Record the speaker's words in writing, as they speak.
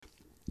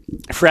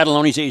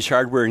Fratelloni's Ace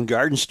Hardware and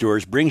Garden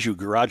Stores brings you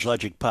Garage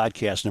Logic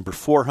Podcast number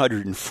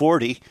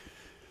 440,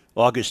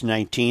 August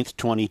 19th,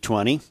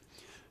 2020.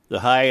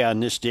 The high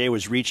on this day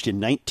was reached in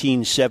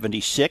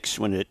 1976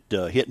 when it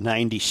hit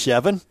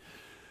 97,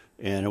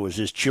 and it was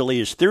as chilly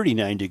as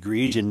 39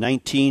 degrees in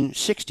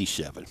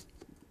 1967.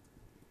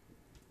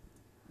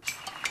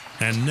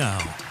 And now,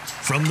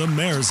 from the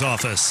mayor's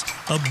office,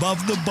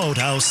 above the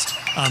boathouse,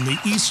 on the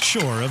east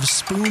shore of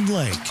Spoon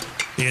Lake,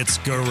 it's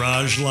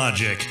Garage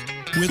Logic.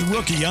 With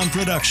Rookie on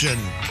production,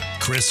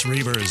 Chris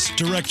Reavers,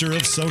 director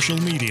of social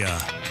media,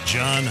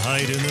 John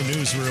Hyde in the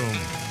newsroom,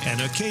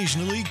 and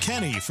occasionally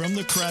Kenny from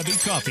the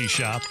Krabby Coffee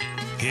Shop.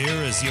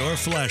 Here is your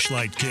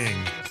flashlight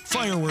king,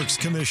 fireworks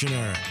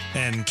commissioner,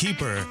 and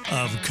keeper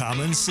of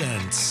common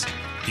sense,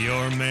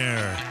 your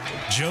mayor,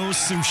 Joe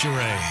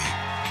Soucheray.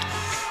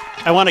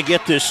 I want to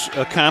get this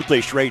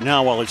accomplished right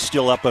now while it's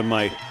still up on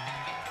my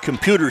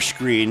computer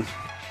screen.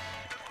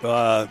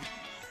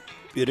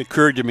 It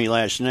occurred to me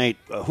last night,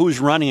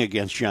 who's running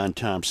against John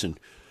Thompson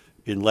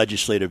in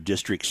Legislative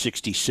District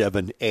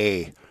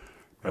 67A?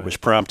 I was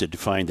prompted to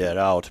find that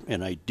out,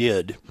 and I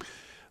did.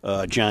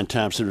 John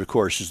Thompson, of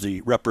course, is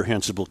the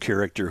reprehensible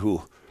character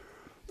who,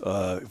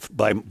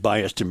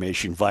 by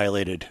estimation,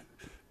 violated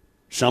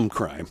some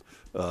crime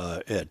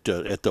at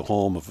the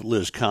home of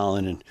Liz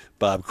Collin and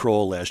Bob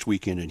Kroll last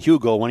weekend in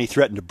Hugo when he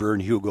threatened to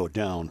burn Hugo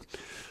down.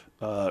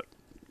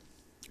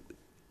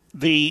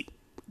 The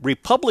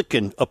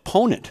Republican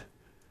opponent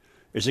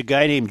is a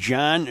guy named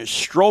John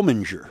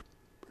Strominger.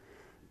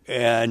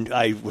 And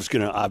I was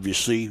going to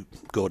obviously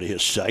go to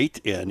his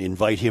site and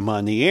invite him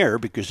on the air,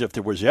 because if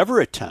there was ever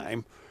a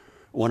time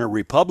when a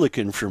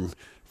Republican from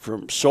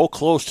so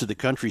close to the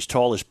country's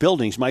tallest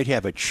buildings might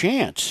have a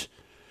chance,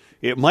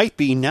 it might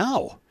be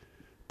now,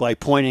 by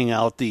pointing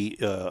out the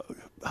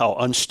how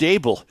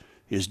unstable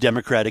his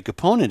Democratic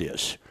opponent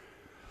is.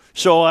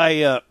 So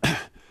I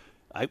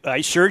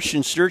searched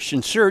and searched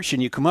and searched,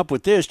 and you come up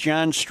with this.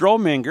 John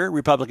Strominger,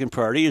 Republican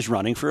Party, is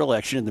running for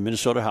election in the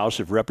Minnesota House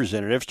of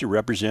Representatives to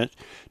represent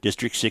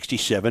District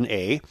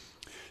 67A.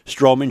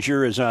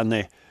 Strominger is on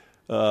the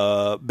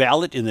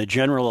ballot in the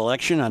general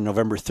election on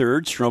November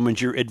 3rd.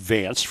 Strominger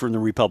advanced from the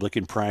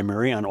Republican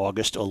primary on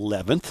August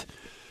 11th.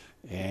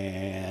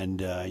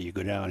 And you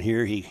go down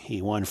here,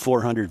 he won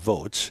 400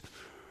 votes.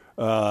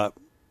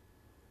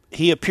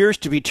 He appears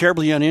to be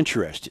terribly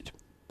uninterested.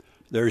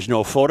 There's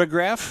no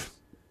photograph.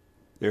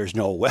 There's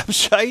no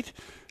website,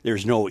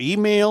 there's no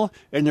email,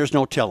 and there's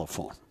no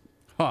telephone.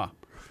 Huh.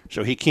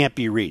 So he can't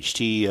be reached.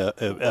 He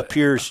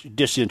appears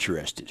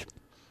disinterested.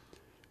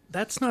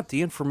 That's not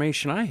the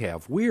information I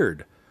have.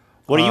 Weird.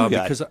 What do you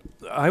got? Because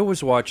I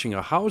was watching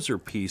a Hauser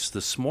piece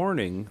this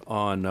morning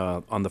on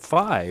the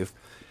 5,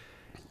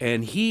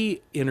 and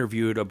he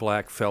interviewed a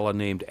black fella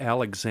named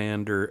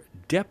Alexander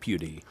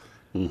Deputy.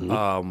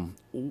 Mm-hmm.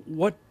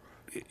 What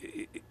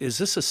is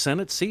this, a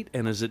Senate seat,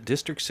 and is it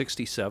District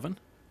 67?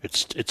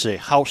 It's a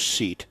House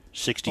seat,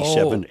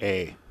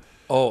 67A.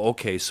 Oh,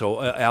 okay.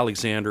 So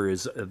Alexander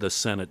is the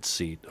Senate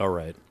seat. All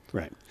right.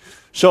 Right.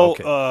 So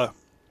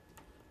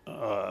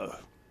Okay.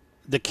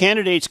 The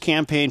candidate's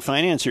campaign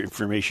finance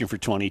information for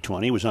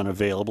 2020 was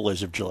unavailable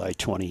as of July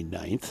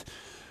 29th.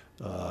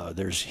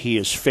 He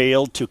has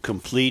failed to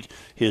complete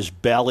his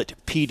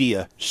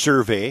Ballotpedia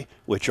survey,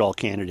 which all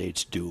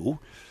candidates do.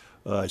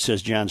 It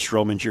says John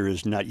Strominger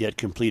has not yet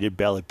completed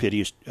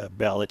Ballotpedia's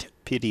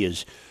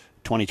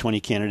 2020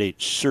 candidate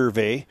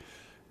survey.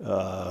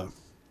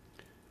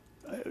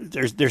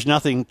 There's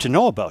nothing to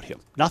know about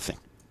him. Nothing.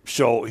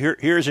 So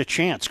here's a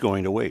chance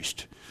going to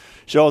waste.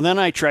 So then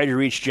I tried to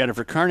reach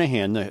Jennifer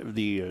Carnahan,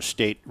 the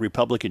state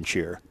Republican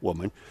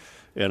chairwoman,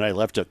 and I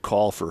left a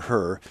call for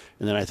her.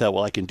 And then I thought,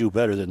 well, I can do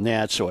better than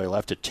that. So I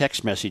left a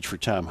text message for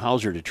Tom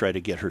Hauser to try to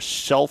get her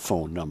cell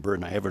phone number,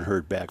 and I haven't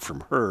heard back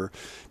from her,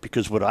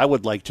 because what I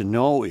would like to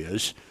know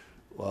is,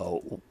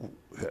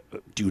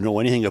 do you know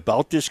anything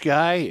about this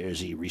guy? Is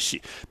he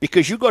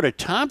Because you go to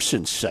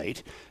Thompson's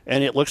site,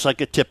 and it looks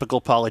like a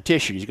typical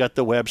politician. He's got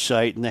the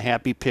website and the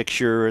happy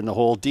picture and the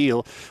whole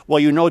deal. Well,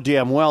 you know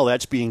damn well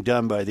that's being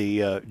done by the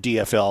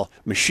DFL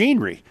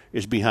machinery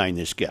is behind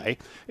this guy,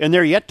 and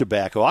they're yet to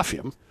back off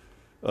him.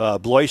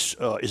 Blois,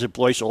 is it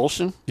Blois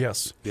Olson?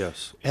 Yes.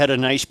 Had a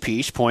nice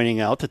piece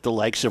pointing out that the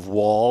likes of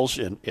Walls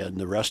and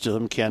the rest of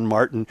them, Ken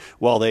Martin,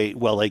 while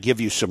they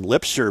give you some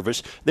lip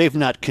service, they've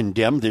not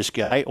condemned this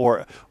guy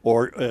or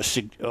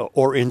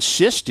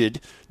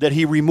insisted that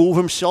he remove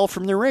himself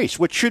from the race,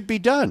 which should be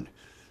done.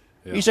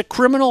 Yeah. He's a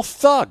criminal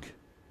thug.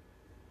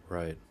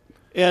 Right.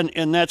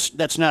 And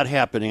that's not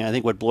happening. I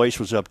think what Blois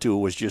was up to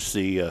was just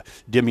the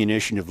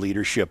diminution of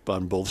leadership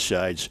on both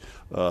sides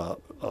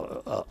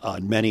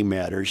on many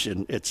matters,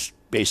 and it's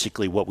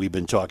basically what we've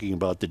been talking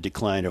about, the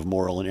decline of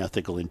moral and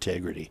ethical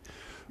integrity.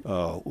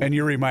 And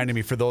you're reminding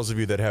me, for those of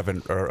you that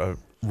haven't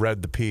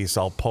read the piece,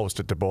 I'll post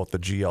it to both the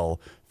GL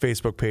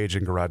Facebook page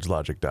and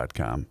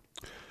GarageLogic.com.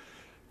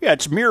 Yeah,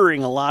 it's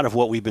mirroring a lot of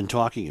what we've been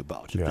talking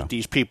about. Yeah. That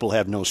these people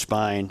have no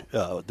spine,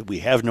 that we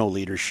have no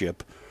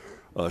leadership.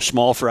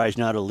 Small Fry's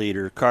not a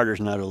leader. Carter's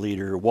not a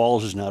leader.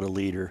 Walls is not a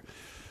leader.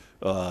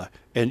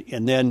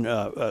 And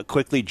then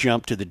quickly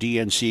jump to the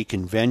DNC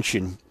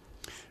convention,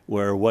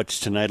 where what's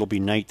tonight will be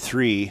night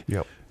 3.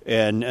 Yep.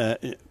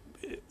 And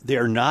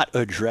they're not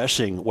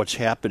addressing what's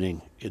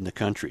happening in the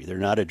country. They're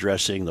not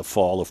addressing the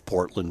fall of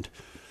Portland,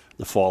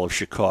 the fall of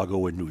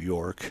Chicago and New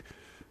York.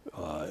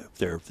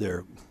 They're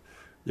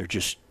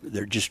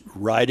just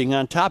riding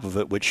on top of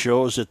it, which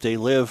shows that they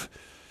live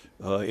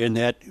in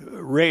that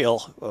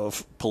rail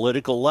of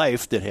political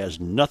life that has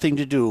nothing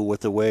to do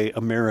with the way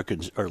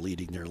Americans are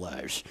leading their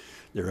lives.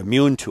 They're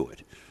immune to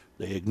it.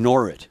 They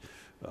ignore it.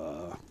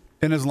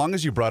 And as long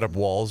as you brought up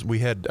Walz, we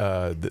had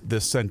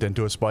this sent in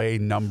to us by a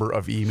number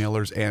of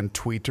emailers and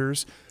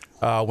tweeters.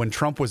 When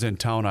Trump was in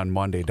town on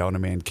Monday down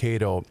in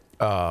Mankato,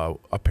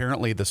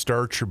 apparently the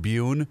Star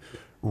Tribune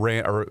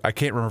ran, or I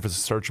can't remember if it's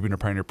the Star Tribune or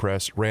Pioneer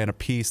Press, ran a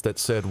piece that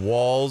said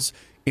Walz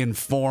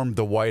informed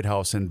the White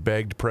House and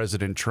begged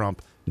President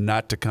Trump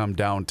not to come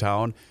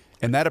downtown.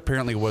 And that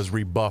apparently was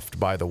rebuffed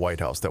by the White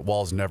House, that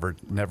Walz never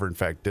in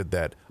fact did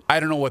that.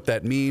 I don't know what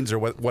that means or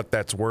what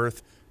that's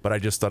worth, but I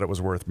just thought it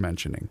was worth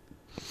mentioning.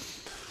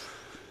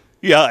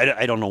 Yeah,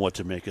 I don't know what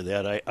to make of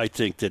that. I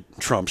think that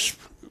Trump's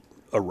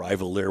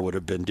arrival there would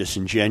have been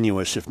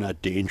disingenuous, if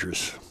not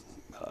dangerous.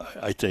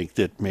 I think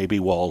that maybe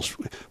Walz,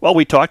 well,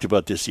 we talked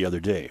about this the other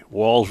day.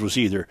 Walz was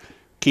either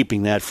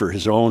keeping that for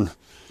his own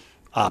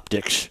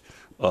optics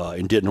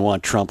and didn't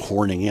want Trump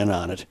horning in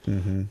on it,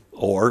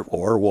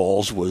 or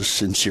Walz was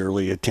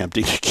sincerely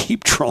attempting to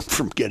keep Trump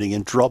from getting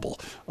in trouble,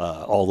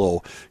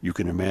 although you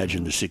can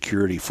imagine the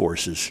security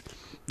forces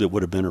that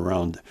would have been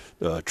around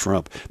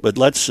Trump. But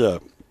let's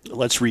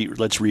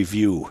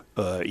review.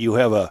 You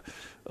have a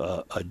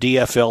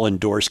DFL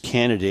endorsed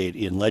candidate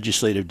in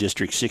Legislative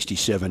District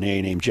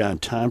 67A named John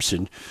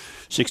Thompson.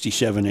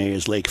 67A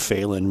is Lake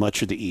Phelan,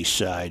 much of the east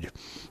side.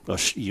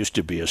 Used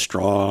to be a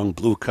strong,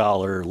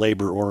 blue-collar,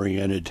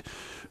 labor-oriented,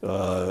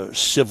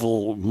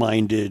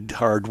 civil-minded,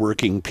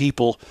 hard-working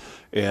people.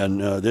 And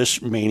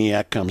this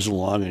maniac comes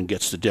along and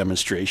gets the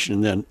demonstration,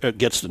 and then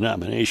gets the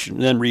nomination,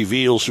 and then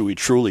reveals who he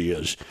truly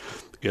is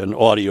in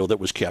audio that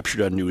was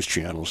captured on news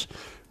channels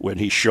when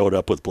he showed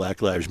up with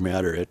Black Lives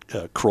Matter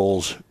at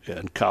Kroll's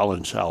and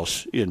Collins'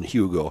 house in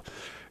Hugo,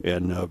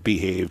 and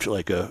behaved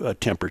like a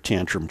temper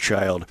tantrum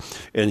child.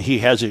 And he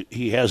has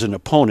an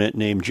opponent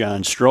named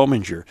John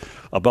Strominger,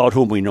 about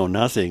whom we know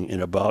nothing,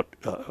 and about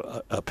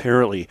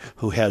apparently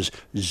who has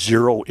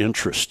zero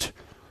interest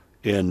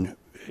in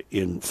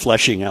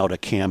fleshing out a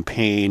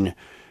campaign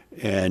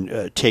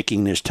and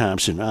taking this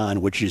Thompson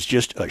on, which is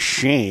just a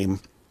shame,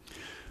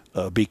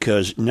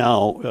 because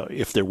now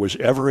if there was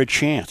ever a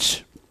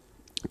chance,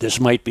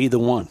 this might be the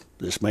one.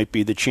 This might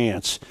be the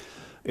chance.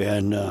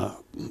 And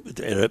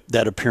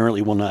that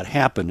apparently will not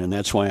happen. And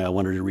that's why I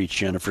wanted to reach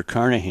Jennifer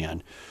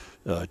Carnahan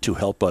to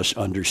help us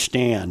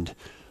understand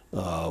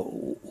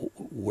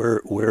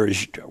where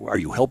are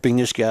you helping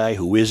this guy?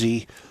 Who is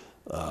he?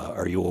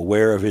 Are you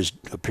aware of his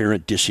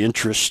apparent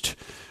disinterest?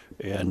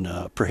 And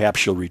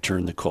perhaps she'll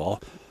return the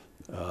call.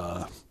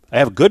 I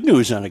have good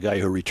news on a guy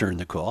who returned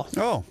the call.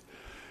 Oh.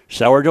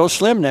 Sourdough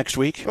Slim next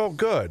week. Oh,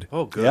 good.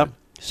 Oh, good. Yep.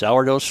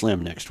 Sourdough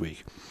Slim next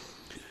week.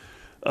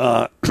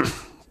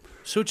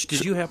 Such,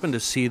 did you happen to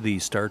see the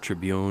Star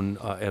Tribune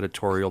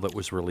editorial that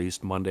was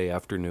released Monday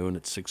afternoon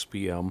at 6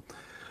 p.m.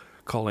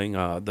 calling,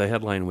 the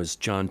headline was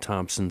John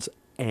Thompson's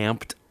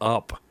amped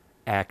up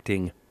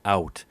acting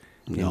out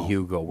in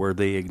Hugo, where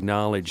they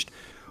acknowledged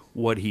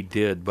what he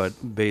did,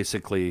 but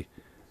basically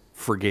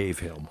forgave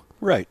him.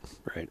 Right.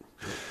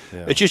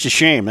 Yeah. It's just a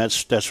shame.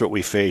 That's what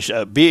we face.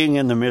 Being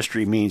in the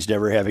mystery means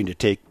never having to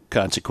take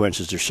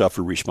consequences or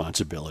suffer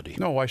responsibility.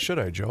 No, why should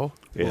I, Joe?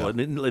 Yeah.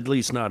 Well, at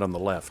least not on the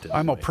left. Anyway.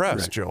 I'm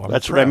oppressed, Joe.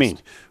 That's what I mean.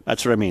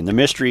 That's what I mean. The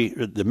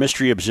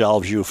mystery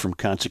absolves you from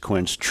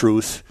consequence,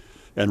 truth,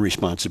 and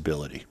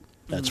responsibility.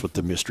 That's what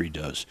the mystery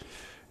does.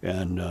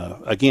 And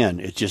again,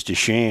 it's just a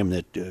shame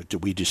that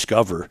we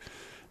discover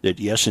that,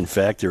 yes, in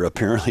fact, there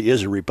apparently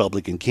is a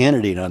Republican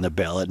candidate on the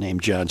ballot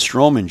named John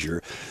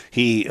Strominger.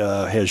 He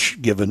has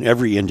given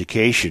every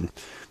indication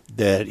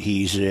that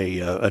he's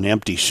an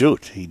empty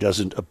suit. He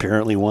doesn't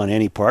apparently want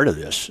any part of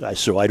this.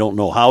 So I don't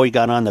know how he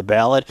got on the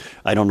ballot.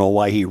 I don't know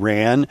why he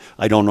ran.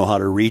 I don't know how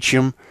to reach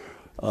him.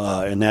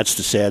 And that's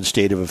the sad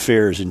state of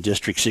affairs in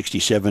District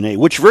 67A,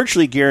 which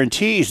virtually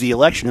guarantees the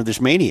election of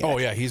this maniac. Oh,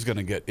 yeah, it's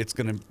going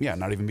to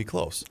not even be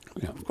close.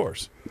 Yeah, of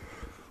course.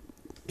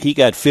 He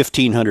got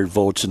 1,500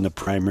 votes in the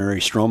primary.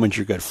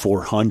 Strominger got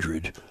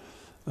 400.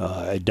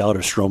 I doubt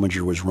if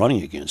Strominger was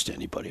running against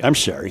anybody. I'm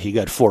sorry, he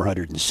got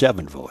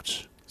 407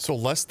 votes. So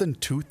less than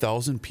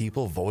 2,000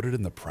 people voted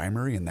in the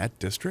primary in that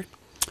district?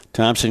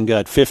 Thompson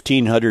got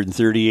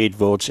 1,538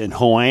 votes, and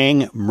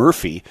Hoang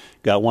Murphy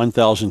got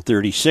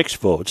 1,036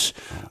 votes.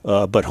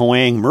 But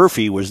Hoang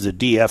Murphy was the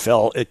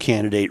DFL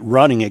candidate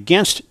running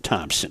against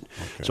Thompson.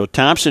 Okay. So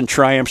Thompson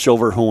triumphs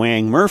over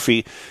Hoang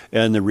Murphy,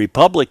 and the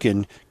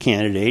Republican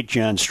candidate,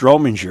 John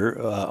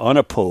Strominger,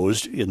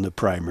 unopposed in the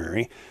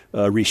primary,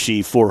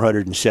 received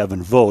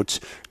 407 votes.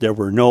 There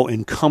were no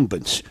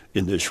incumbents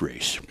in this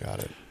race.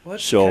 Got it. Well,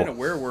 that's So- kind of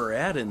where we're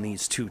at in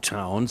these two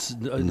towns.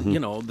 You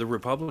know, the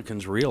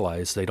Republicans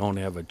realize they don't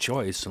have a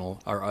choice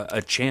or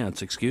a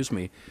chance, excuse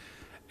me,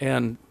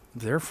 and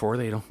therefore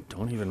they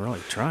don't even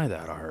really try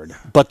that hard.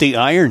 But the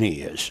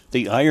irony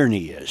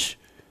is,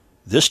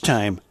 this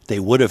time they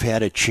would have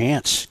had a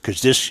chance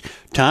because this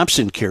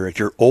Thompson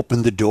character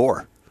opened the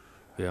door.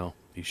 Yeah,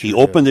 He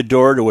opened the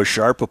door to a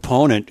sharp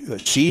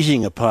opponent,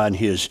 seizing upon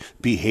his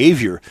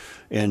behavior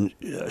and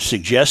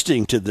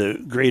suggesting to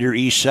the greater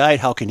East Side,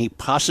 how can he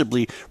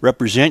possibly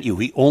represent you?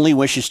 He only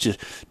wishes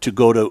to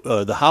go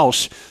to the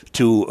House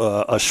to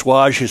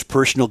assuage his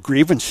personal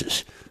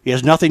grievances. He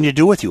has nothing to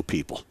do with you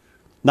people.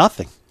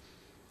 Nothing.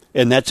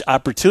 And that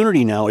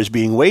opportunity now is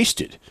being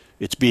wasted.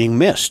 It's being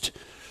missed.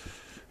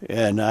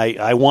 And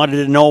I wanted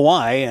to know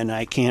why, and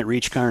I can't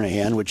reach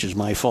Carnahan, which is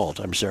my fault.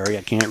 I'm sorry,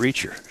 I can't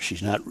reach her.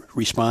 She's not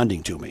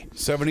responding to me.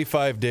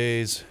 75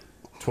 days,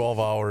 12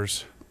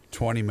 hours,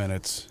 20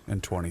 minutes,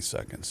 and 20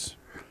 seconds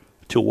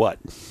To what?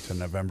 to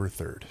November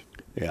 3rd.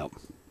 Yeah.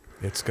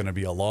 It's going to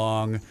be a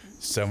long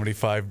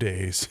 75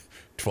 days,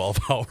 12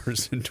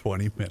 hours, and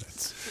 20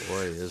 minutes.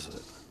 Boy, is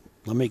it.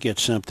 Let me get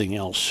something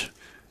else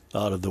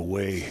out of the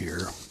way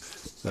here.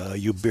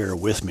 You bear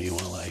with me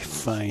while I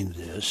find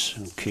this.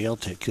 Okay, I'll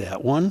take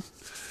that one.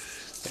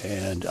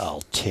 And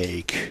I'll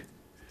take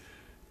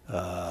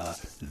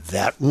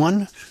that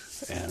one.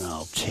 And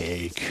I'll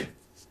take...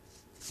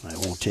 I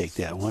won't take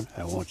that one.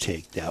 I won't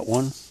take that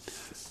one.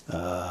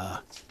 I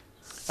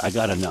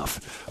got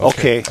enough.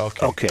 Okay.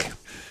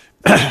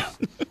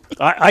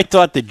 I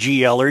thought the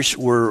GLers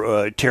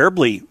were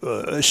terribly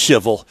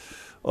civil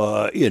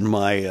in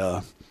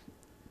my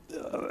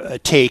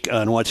take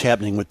on what's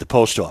happening with the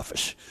post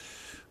office.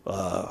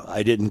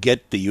 I didn't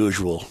get the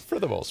usual. For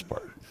the most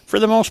part. For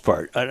the most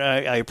part.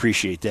 I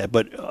appreciate that.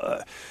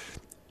 But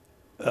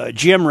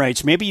Jim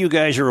writes, maybe you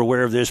guys are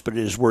aware of this, but it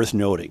is worth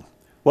noting.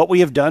 What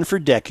we have done for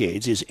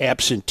decades is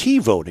absentee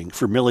voting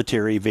for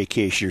military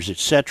vacationers,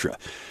 etc.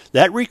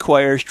 That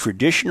requires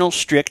traditional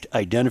strict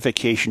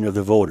identification of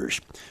the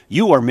voters.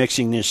 You are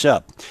mixing this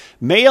up.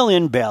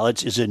 Mail-in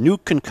ballots is a new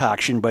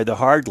concoction by the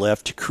hard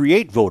left to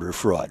create voter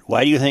fraud.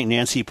 Why do you think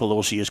Nancy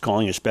Pelosi is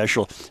calling a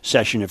special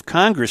session of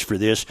Congress for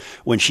this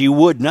when she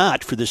would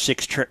not for the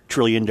 $6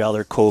 trillion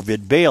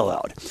COVID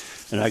bailout?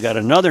 And I got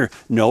another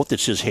note that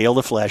says, Hail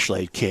the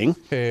Flashlight King.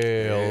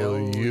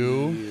 Hail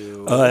you.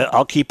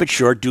 I'll keep it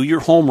short. Do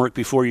your homework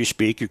before you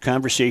speak. Your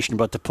conversation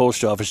about the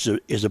post office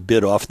is a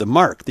bit off the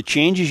mark. The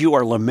changes you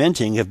are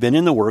lamenting have been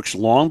in the works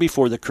long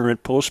before the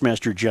current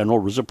Postmaster General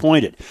was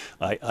appointed.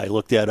 I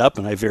looked that up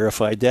and I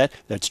verified that.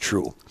 That's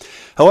true.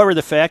 However,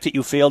 the fact that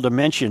you failed to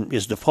mention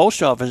is the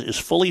post office is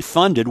fully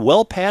funded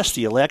well past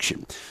the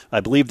election.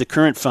 I believe the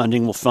current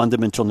funding will fund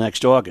them until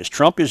next August.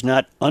 Trump is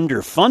not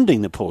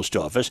underfunding the post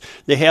office.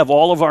 They have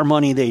all of our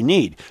money they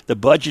need. The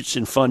budgets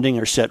and funding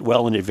are set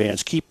well in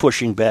advance. Keep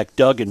pushing back,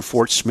 Doug in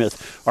Fort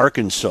Smith,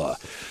 Arkansas.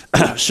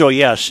 So,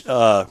 yes,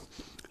 the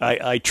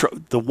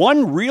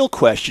one real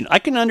question I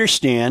can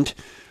understand,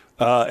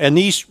 and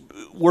these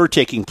were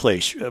taking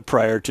place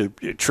prior to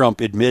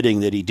Trump admitting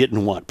that he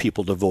didn't want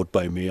people to vote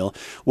by mail.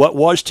 What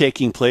was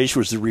taking place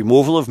was the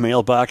removal of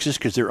mailboxes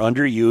because they're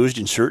underused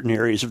in certain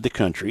areas of the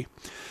country,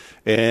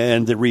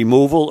 and the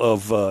removal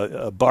of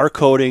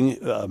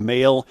barcoding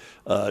mail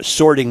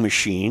sorting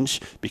machines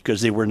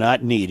because they were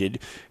not needed.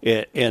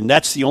 And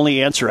that's the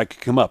only answer I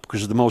could come up,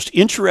 because the most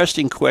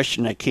interesting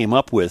question I came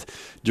up with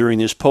during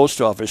this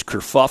post office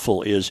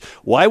kerfuffle is,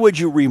 why would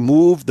you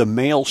remove the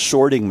mail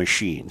sorting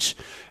machines?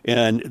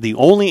 And the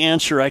only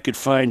answer I could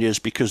find is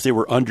because they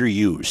were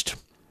underused.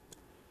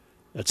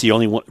 That's the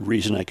only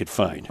reason I could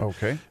find.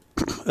 Okay.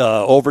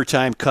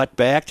 Overtime cut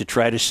back to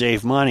try to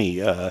save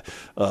money.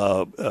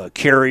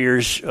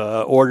 Carriers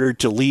ordered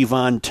to leave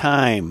on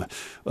time,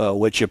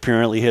 which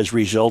apparently has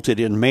resulted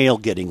in mail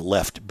getting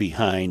left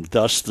behind,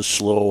 thus the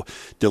slow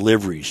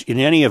deliveries. In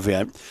any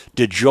event,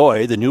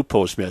 DeJoy, the new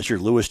postmaster,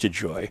 Louis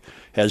DeJoy,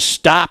 has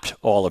stopped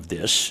all of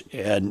this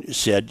and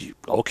said,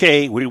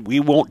 okay, we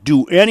won't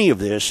do any of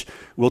this.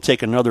 We'll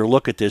take another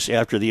look at this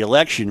after the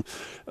election,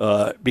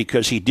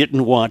 because he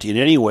didn't want in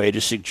any way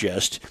to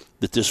suggest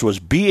that this was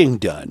being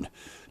done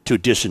to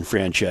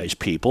disenfranchise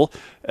people.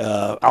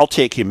 I'll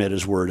take him at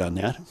his word on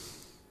that.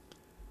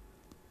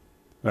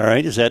 All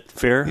right, is that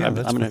fair? Yeah, I'm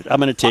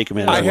going to take him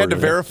at his word. I had to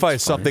on that. verify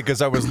something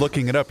because I was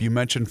looking it up. You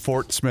mentioned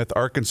Fort Smith,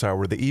 Arkansas,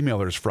 where the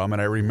emailer's from,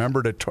 and I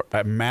remembered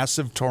a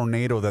massive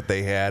tornado that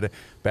they had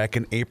back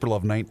in April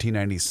of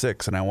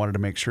 1996, and I wanted to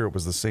make sure it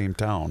was the same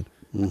town.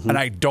 Mm-hmm. And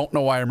I don't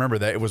know why I remember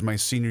that. It was my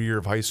senior year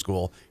of high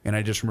school, and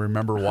I just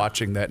remember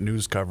watching that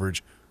news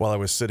coverage while I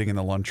was sitting in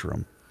the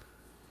lunchroom.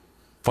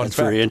 That's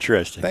very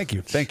interesting. Thank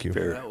you.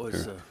 That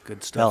was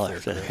good stuff.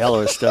 It's a hell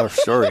of a stuff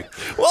story.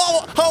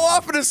 Well, how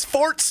often is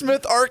Fort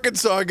Smith,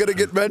 Arkansas going to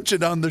get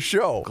mentioned on the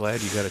show? Glad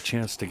you got a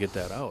chance to get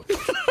that out.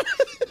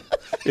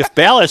 If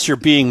ballots are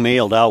being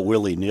mailed out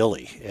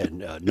willy-nilly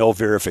and no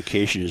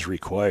verification is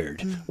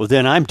required, well,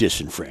 then I'm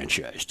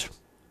disenfranchised.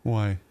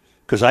 Why?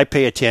 Because I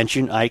pay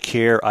attention, I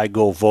care, I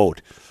go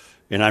vote.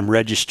 and I'm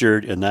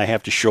registered, and I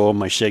have to show them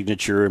my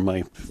signature and my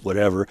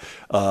whatever,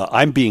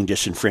 I'm being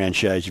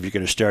disenfranchised if you're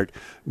going to start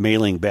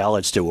mailing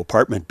ballots to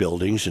apartment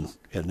buildings and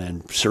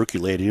then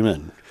circulating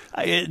them.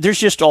 And there's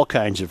just all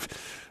kinds of.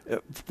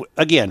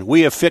 Again,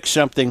 we have fixed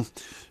something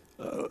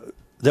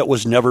that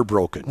was never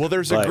broken. Well,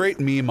 there's a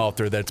great meme out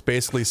there that's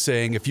basically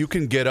saying if you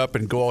can get up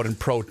and go out and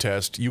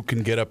protest, you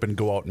can get up and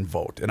go out and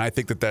vote. And I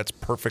think that that's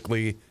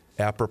perfectly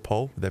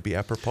apropos. Would that be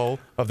apropos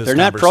of this They're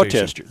not conversation?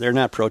 protesters. They're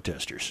not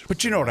protesters.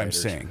 But you know what I'm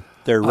saying.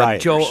 They're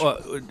rioters.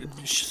 Joe,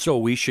 so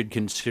we should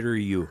consider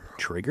you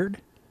triggered?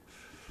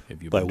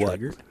 Have you By been what?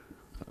 triggered?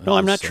 No,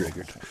 I'm not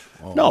triggered.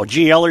 No,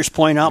 GLers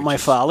point out my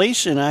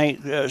follies, and I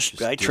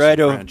try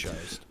to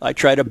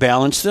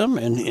balance them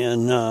and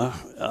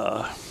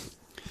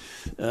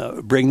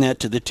bring that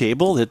to the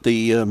table. That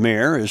the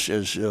mayor,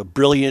 as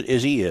brilliant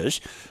as he is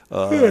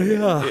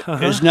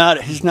not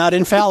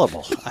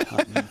infallible.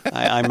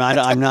 I'm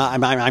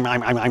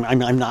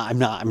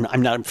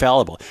not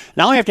infallible.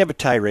 Now I have to have a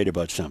tirade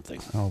about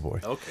something. Oh boy.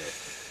 Okay.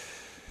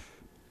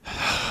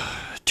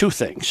 Two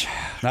things.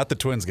 Not the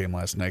Twins game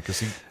last night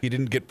because he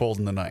didn't get pulled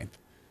in the ninth.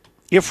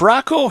 If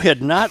Rocco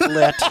had not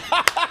let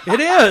It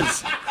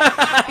is.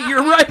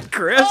 You're right,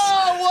 Chris.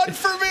 Oh, one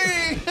for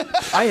me.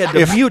 I had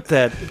to mute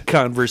that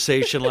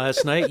conversation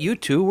last night. You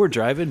two were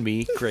driving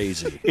me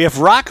crazy. If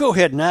Rocco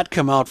had not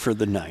come out for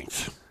the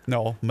ninth.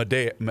 No,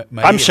 Medea.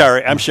 I'm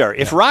sorry.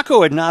 If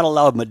Rocco had not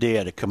allowed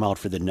Medea to come out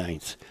for the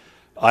ninth,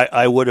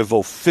 I would have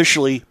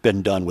officially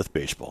been done with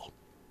baseball.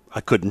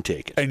 I couldn't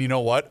take it. And you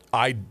know what?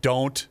 I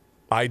don't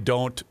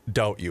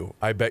doubt you.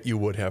 I bet you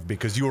would have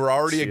because you were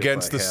already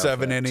against the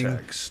seven inning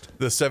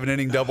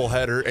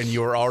doubleheader, and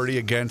you were already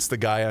against the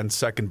guy on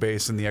second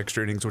base in the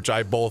extra innings, which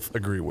I both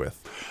agree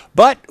with.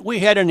 But we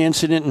had an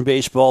incident in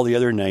baseball the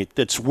other night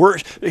that's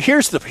worse.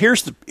 Here's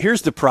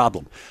the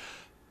problem.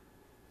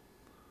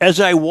 As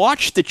I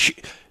watched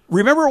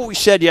remember what we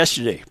said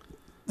yesterday.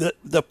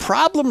 The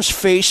problems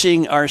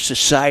facing our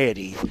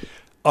society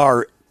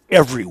are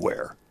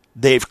everywhere.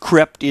 They've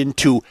crept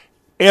into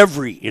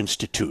every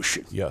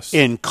institution, yes,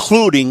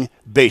 including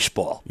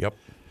baseball. Yep.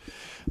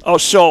 Oh,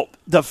 so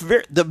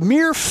the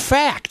mere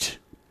fact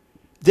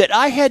that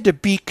I had to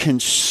be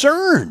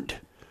concerned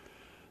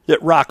that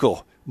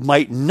Rocco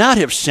might not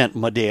have sent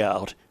Medea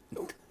out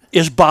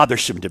is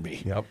bothersome to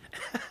me. Yep.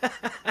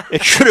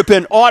 It should have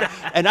been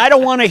and I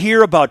don't want to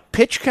hear about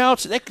pitch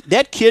counts.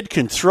 That kid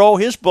can throw.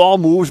 His ball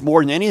moves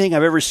more than anything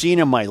I've ever seen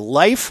in my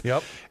life.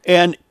 Yep.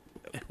 And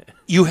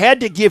you had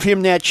to give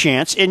him that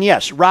chance, and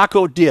yes,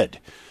 Rocco did.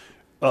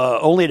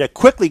 Only to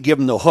quickly give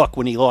him the hook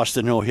when he lost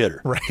the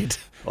no-hitter. Right.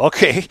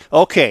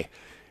 Okay.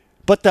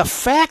 But the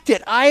fact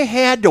that I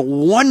had to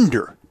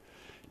wonder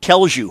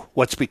tells you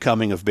what's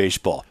becoming of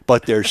baseball.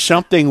 But there's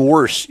something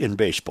worse in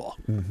baseball.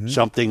 Mm-hmm.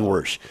 Something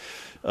worse.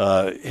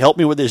 Help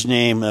me with his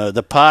name.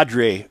 The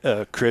Padre,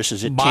 Chris,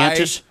 is it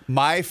Tantis?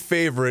 My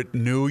favorite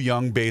new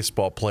young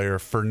baseball player,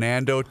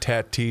 Fernando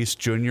Tatis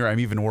Jr. I'm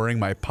even wearing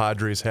my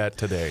Padres hat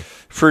today.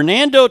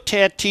 Fernando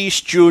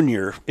Tatis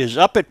Jr. is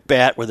up at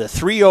bat with a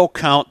 3-0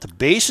 count. The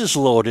base is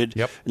loaded.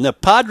 Yep. And the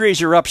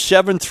Padres are up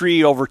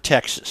 7-3 over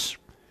Texas.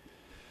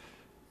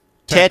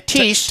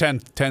 Tatis.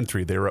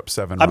 10-3. They were up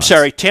 7 I'm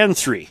sorry,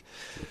 10-3.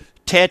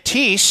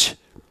 Tatis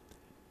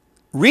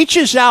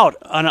reaches out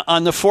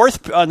on the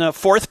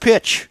fourth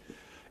pitch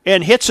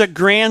and hits a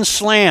grand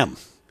slam.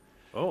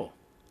 Oh.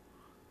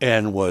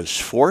 And was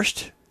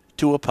forced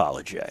to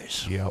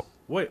apologize. Yep.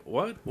 Wait,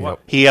 what? Yep.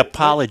 He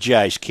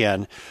apologized,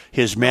 Ken.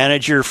 His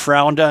manager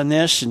frowned on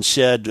this and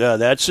said,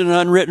 that's an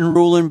unwritten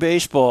rule in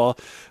baseball.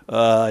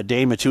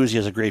 Dave Matuzzi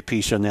has a great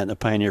piece on that in the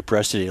Pioneer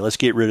Press today. Let's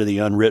get rid of the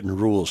unwritten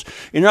rules.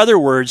 In other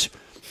words,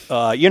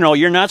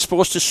 you're not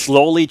supposed to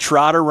slowly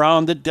trot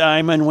around the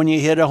diamond when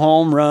you hit a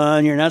home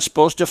run. You're not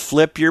supposed to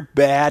flip your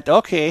bat.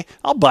 Okay,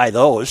 I'll buy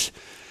those.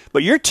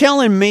 But you're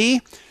telling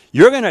me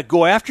you're going to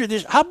go after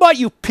this? How about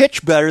you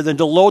pitch better than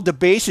to load the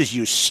bases,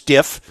 you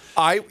stiff?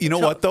 You know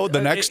what, though?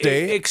 The next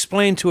day...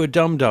 Explain to a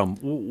dum-dum.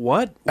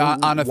 What?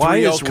 On a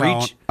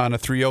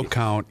 3-0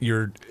 count,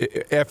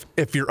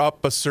 if you're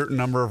up a certain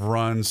number of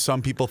runs,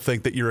 some people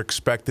think that you're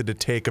expected to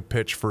take a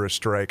pitch for a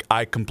strike.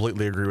 I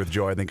completely agree with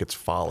Joe. I think it's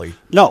folly.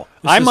 No,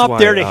 I'm up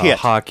there to hit.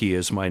 Hockey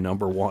is my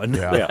number one.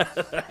 Yeah.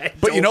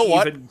 But you know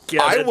what?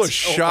 I was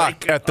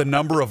shocked at the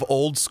number of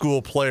old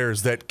school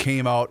players that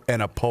came out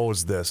and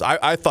opposed this.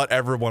 I thought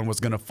everyone was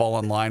going to fall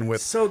in line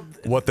with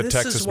what the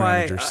Texas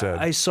manager said.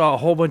 I saw a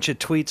whole bunch of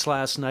tweets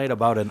last night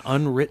about an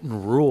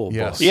unwritten rule.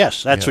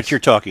 Yes, that's what you're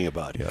talking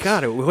about. Yes.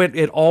 God,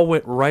 it all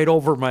went right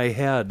over my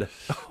head.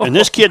 And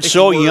this kid's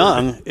so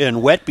young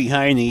and wet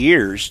behind the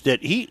ears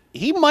that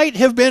he might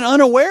have been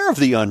unaware of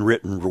the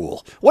unwritten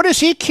rule. What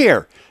does he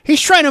care?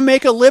 He's trying to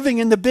make a living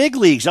in the big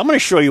leagues. I'm going to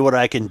show you what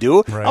I can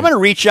do. Right. I'm going to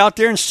reach out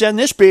there and send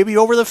this baby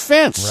over the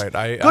fence.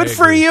 Right. Good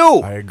for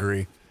you. I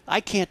agree. I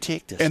can't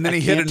take this. And then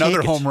he hit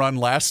another home run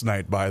last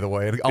night, by the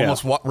way. It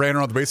almost ran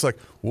around the base like,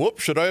 whoop,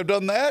 should I have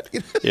done that?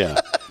 Yeah.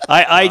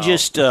 I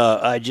just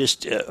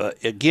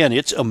again,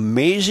 it's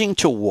amazing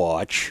to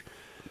watch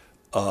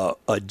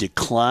a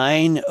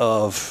decline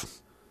of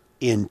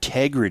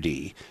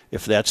integrity,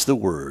 if that's the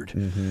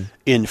word,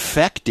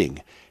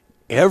 infecting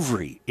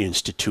every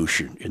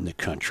institution in the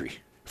country,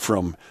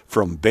 from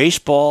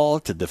baseball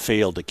to the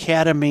failed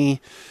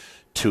academy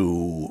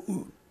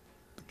to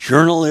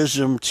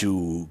journalism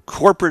to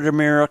corporate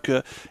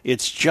America.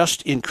 It's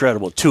just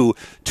incredible. To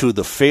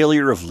the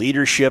failure of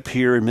leadership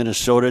here in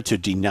Minnesota to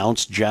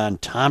denounce John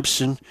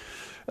Thompson.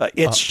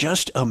 It's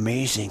just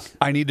amazing.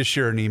 I need to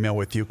share an email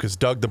with you because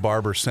Doug the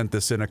Barber sent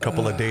this in a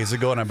couple of days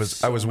ago, and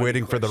I was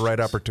waiting for the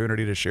right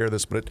opportunity to share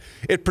this, but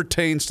it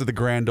pertains to the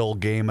grand old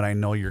game, and I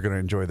know you're going to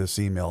enjoy this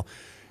email.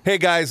 Hey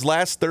guys,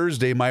 last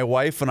Thursday, my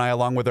wife and I,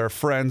 along with our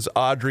friends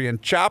Audrey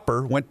and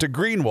Chopper, went to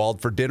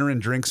Greenwald for dinner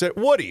and drinks at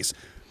Woody's.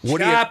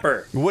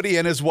 Woody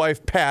and his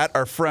wife Pat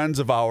are friends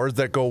of ours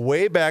that go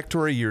way back to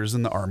our years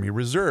in the Army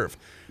Reserve.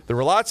 There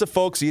were lots of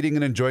folks eating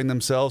and enjoying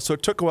themselves, so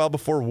it took a while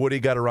before Woody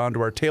got around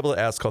to our table to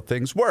ask how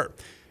things were.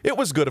 It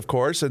was good, of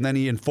course, and then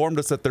he informed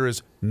us that there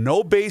is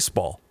no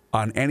baseball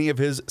on any of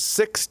his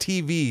 6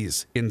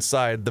 TVs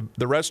inside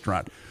the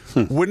restaurant.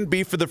 Wouldn't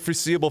be for the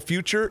foreseeable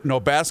future. No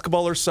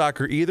basketball or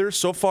soccer either.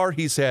 So far,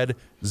 he's had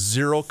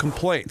 0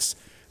 complaints.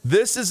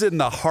 This is in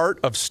the heart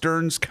of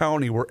Stearns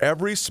County, where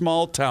every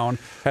small town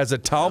has a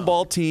town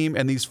ball team,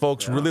 and these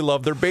folks really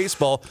love their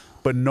baseball,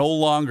 but no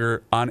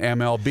longer on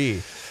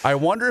MLB. I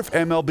wonder if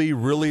MLB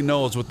really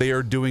knows what they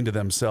are doing to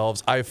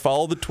themselves. I've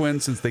followed the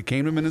Twins since they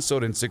came to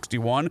Minnesota in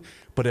 '61,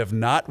 but have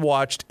not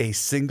watched a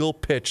single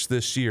pitch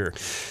this year.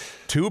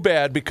 Too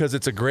bad, because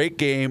it's a great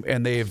game,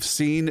 and they've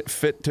seen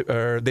fit to,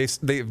 or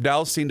they've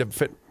now seen to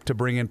fit to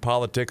bring in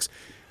politics.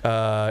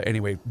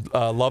 Anyway,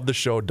 love the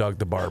show, Doug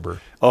the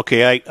Barber.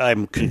 Okay,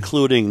 I'm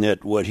concluding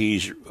that what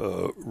he's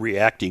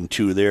reacting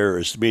to there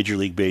is Major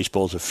League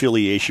Baseball's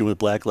affiliation with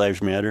Black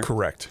Lives Matter.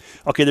 Correct.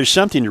 Okay, there's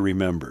something to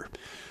remember.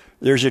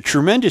 There's a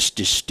tremendous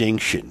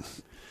distinction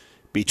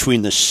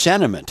between the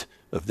sentiment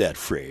of that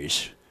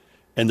phrase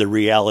and the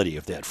reality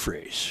of that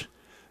phrase.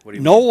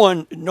 No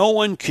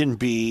one can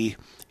be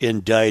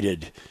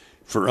indicted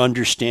for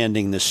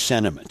understanding the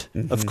sentiment.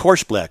 Of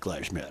course, Black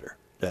Lives Matter.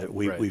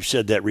 We've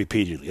said that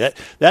repeatedly.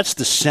 That's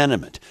the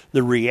sentiment.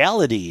 The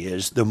reality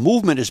is the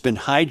movement has been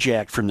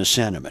hijacked from the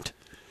sentiment.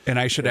 And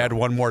I should add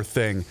one more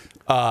thing.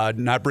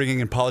 Not bringing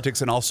in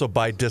politics, and also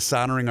by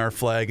dishonoring our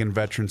flag and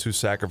veterans who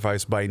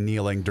sacrificed by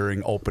kneeling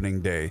during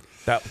opening day.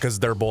 Because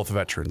they're both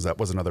veterans. That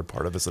was another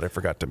part of this that I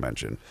forgot to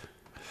mention.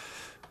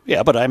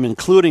 Yeah, but I'm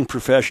including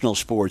professional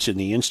sports in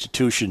the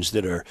institutions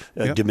that are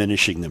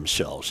diminishing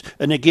themselves.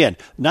 And again,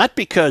 not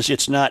because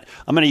it's not,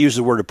 I'm going to use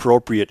the word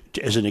appropriate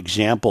as an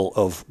example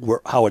of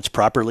how it's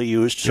properly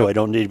used, so I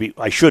don't need to be,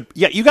 I should,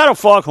 you got to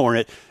foghorn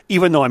it,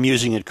 even though I'm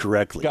using it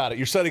correctly. Got it.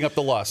 You're setting up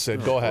the loss,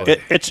 Sid. Go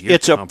ahead.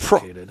 It's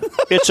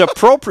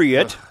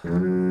appropriate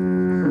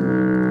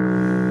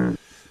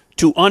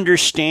to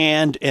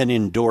understand and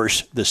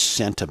endorse the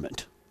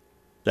sentiment.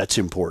 That's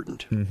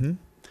important. Mm-hmm.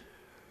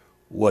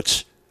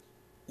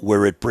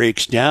 Where it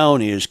breaks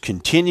down is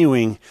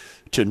continuing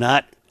to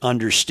not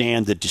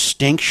understand the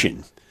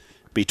distinction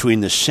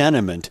between the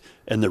sentiment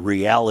and the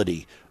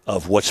reality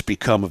of what's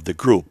become of the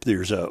group.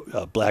 There's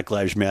a Black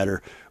Lives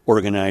Matter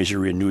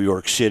organizer in New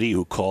York City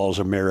who calls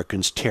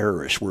Americans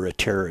terrorists. We're a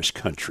terrorist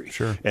country.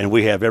 Sure. And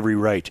we have every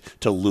right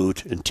to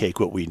loot and take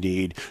what we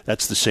need.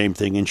 That's the same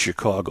thing in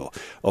Chicago.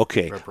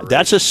 Okay,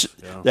 that's a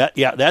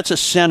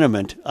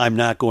sentiment I'm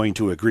not going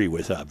to agree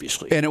with,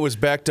 obviously. And it was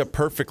backed up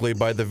perfectly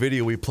by the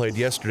video we played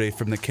yesterday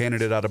from the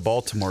candidate out of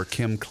Baltimore,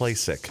 Kim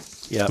Klacik,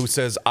 who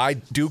says, I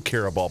do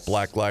care about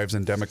black lives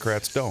and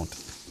Democrats don't.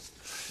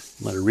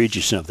 I'm going to read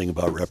you something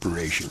about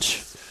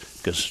reparations.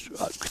 Because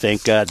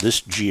thank God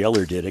this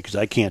GLer did it, because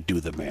I can't do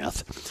the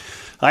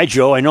math. Hi,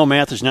 Joe. I know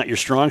math is not your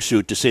strong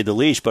suit, to say the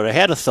least, but I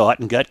had a thought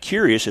and got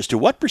curious as to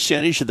what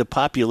percentage of the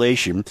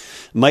population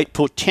might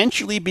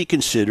potentially be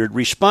considered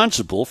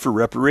responsible for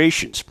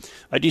reparations.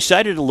 I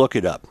decided to look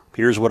it up.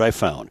 Here's what I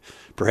found.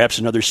 Perhaps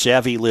another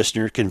savvy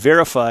listener can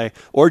verify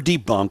or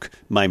debunk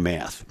my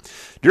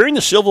math. During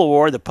the Civil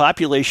War, the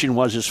population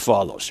was as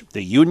follows.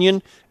 The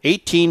Union,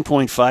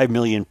 18.5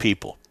 million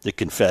people. The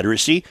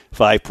Confederacy,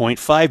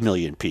 5.5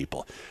 million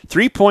people.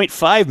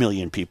 3.5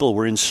 million people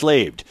were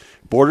enslaved.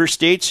 Border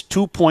states,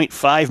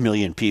 2.5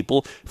 million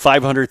people,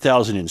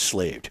 500,000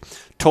 enslaved.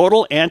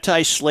 Total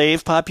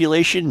anti-slave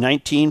population,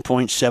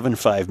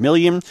 19.75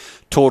 million.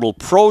 Total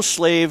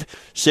pro-slave,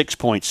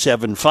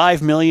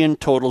 6.75 million.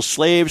 Total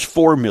slaves,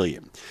 4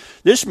 million.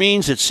 This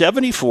means that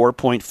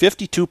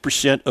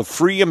 74.52% of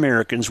free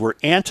Americans were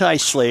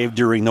anti-slave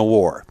during the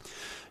war.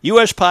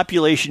 U.S.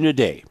 population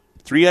today,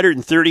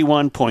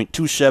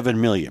 331.27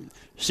 million,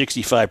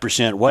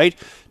 65% white,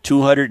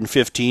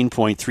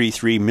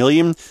 215.33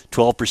 million,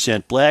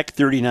 12% black,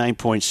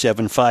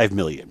 39.75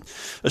 million.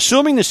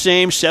 Assuming the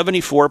same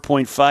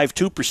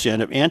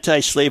 74.52% of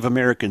anti-slave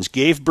Americans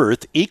gave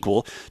birth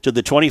equal to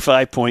the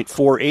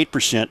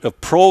 25.48%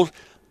 of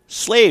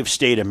pro-slave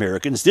state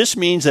Americans, this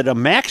means that a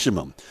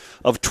maximum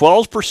of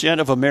 12%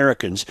 of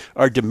Americans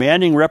are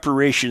demanding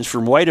reparations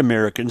from white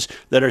Americans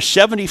that are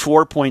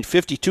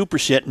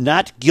 74.52%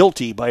 not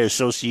guilty by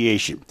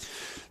association.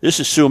 This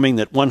assuming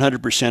that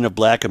 100% of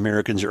black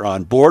Americans are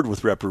on board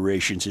with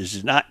reparations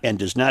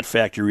does not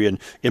factor in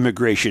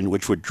immigration,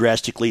 which would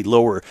drastically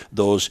lower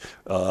those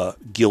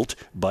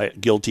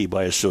guilty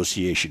by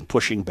association.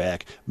 Pushing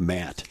back,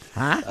 Matt.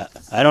 Huh?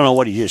 I don't know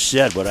what he just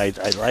said, but I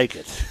like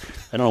it.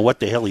 I don't know what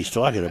the hell he's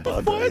talking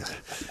about.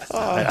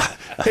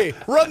 Hey,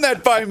 run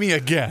that by me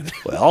again.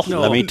 Well,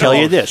 let me tell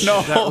you this.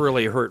 No. That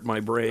really hurt my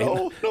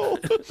brain. No.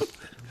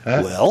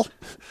 Well,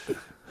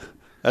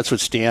 that's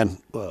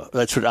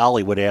what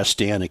Ollie would ask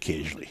Stan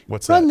occasionally.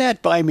 What's Run that?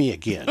 that by me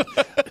again.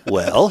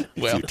 Well,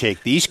 if you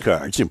take these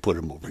cards and put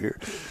them over here.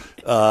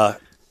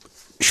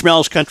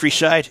 Schmelz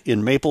Countryside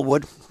in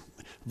Maplewood.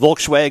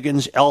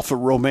 Volkswagens, Alfa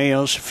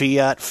Romeos,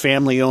 Fiat,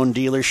 family-owned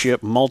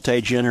dealership,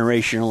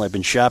 multi-generational. I've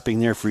been shopping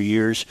there for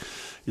years.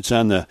 It's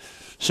on the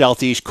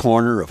southeast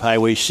corner of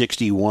Highway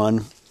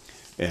 61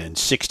 and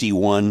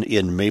 61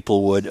 in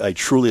Maplewood. I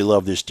truly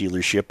love this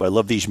dealership. I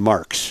love these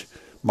marks.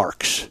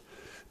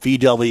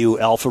 VW,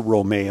 Alfa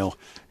Romeo,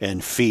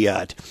 and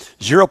Fiat.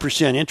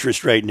 0%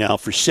 interest right now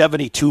for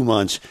 72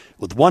 months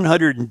with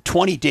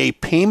 120-day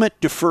payment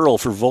deferral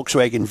for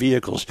Volkswagen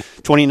vehicles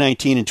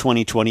 2019 and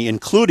 2020,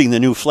 including the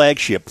new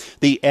flagship,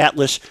 the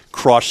Atlas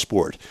Cross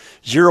Sport.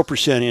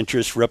 0%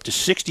 interest for up to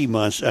 60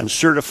 months on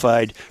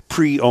certified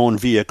pre-owned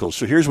vehicles.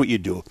 So here's what you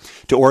do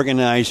to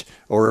organize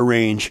or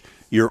arrange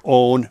your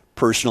own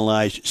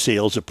personalized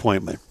sales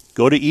appointment.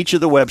 Go to each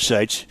of the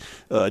websites,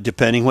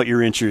 depending what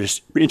you're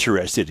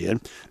interested in.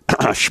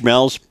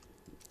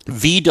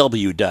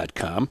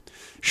 SchmelzVW.com,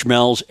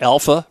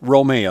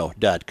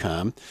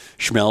 SchmelzAlfaRomeo.com,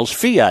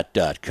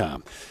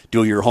 SchmelzFiat.com.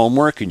 Do your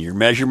homework and your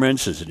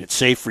measurements. Is it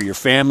safe for your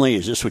family?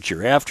 Is this what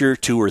you're after?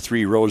 2 or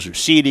 3 rows of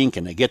seating?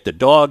 Can I get the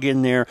dog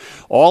in there?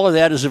 All of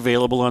that is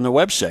available on the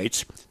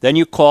websites. Then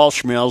you call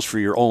Schmelz for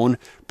your own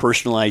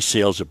personalized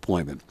sales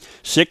appointment.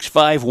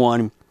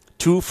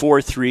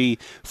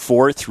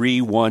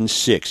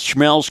 651-243-4316.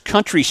 Schmelz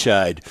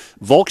Countryside,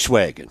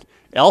 Volkswagen,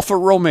 Alfa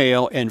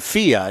Romeo, and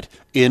Fiat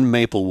in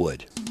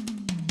Maplewood.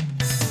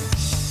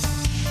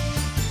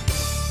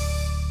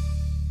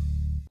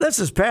 This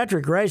is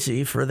Patrick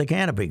Ricey for the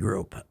Canopy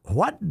Group.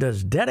 What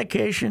does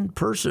dedication,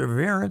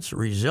 perseverance,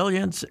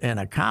 resilience, and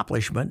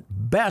accomplishment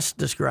best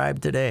describe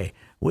today?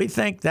 We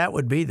think that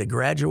would be the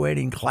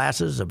graduating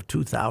classes of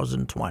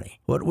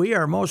 2020. What we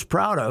are most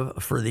proud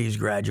of for these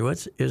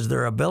graduates is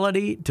their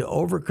ability to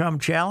overcome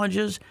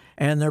challenges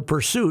and their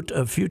pursuit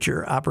of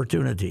future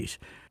opportunities.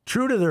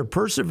 True to their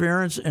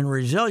perseverance and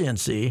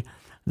resiliency,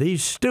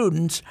 these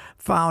students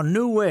found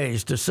new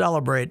ways to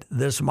celebrate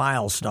this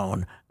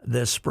milestone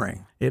this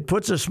spring. It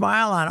puts a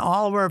smile on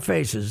all of our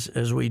faces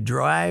as we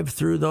drive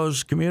through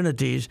those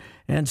communities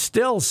and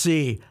still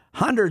see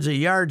hundreds of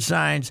yard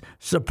signs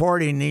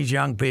supporting these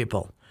young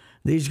people.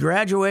 These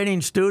graduating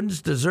students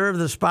deserve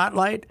the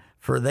spotlight,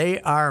 for they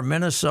are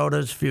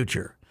Minnesota's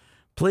future.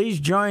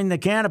 Please join the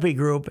Canopy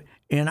Group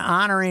in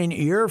honoring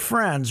your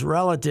friends,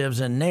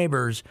 relatives, and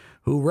neighbors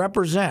who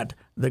represent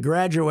the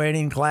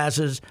graduating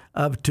classes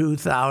of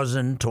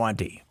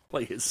 2020.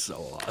 Play is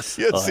so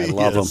awesome. Yes, I he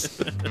love is.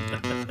 them.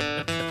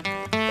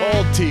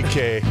 Old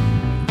TK.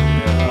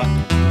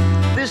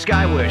 This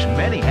guy wears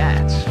many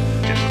hats,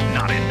 just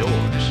not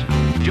indoors.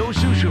 Joe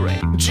Souchere.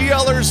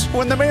 GLers,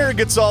 when the mayor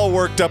gets all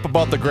worked up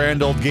about the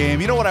grand old game,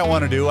 you know what I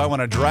want to do? I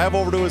want to drive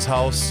over to his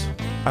house.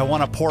 I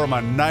want to pour him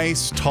a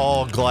nice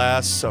tall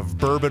glass of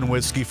bourbon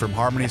whiskey from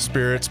Harmony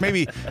Spirits,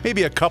 maybe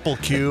a couple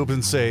cubes,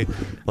 and say,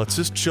 let's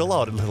just chill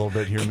out a little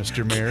bit here,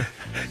 Mr. Mayor.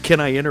 Can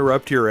I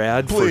interrupt your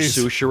ad Please.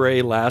 for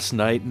Souchere last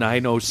night,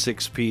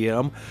 9:06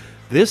 p.m.?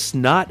 This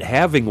not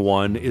having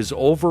one is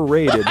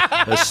overrated,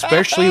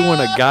 especially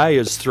when a guy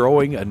is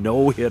throwing a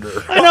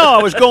no-hitter. I know,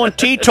 I was going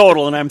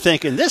teetotal, and I'm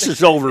thinking, this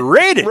is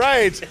overrated.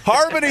 Right.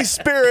 Harmony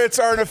Spirits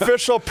are an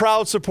official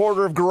proud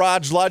supporter of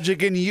Garage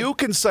Logic, and you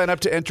can sign up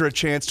to enter a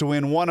chance to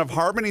win one of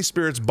Harmony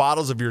Spirits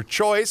bottles of your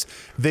choice.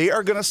 They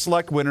are going to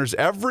select winners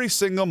every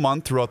single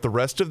month throughout the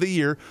rest of the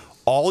year.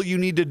 All you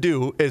need to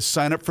do is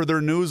sign up for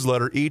their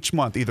newsletter each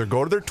month. Either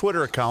go to their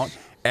Twitter account,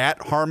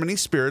 at Harmony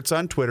Spirits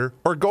on Twitter,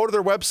 or go to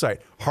their website,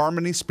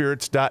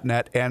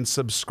 harmonyspirits.net, and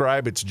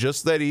subscribe. It's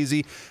just that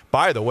easy.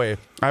 By the way,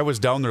 I was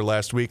down there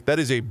last week. That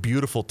is a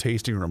beautiful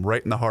tasting room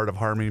right in the heart of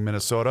Harmony,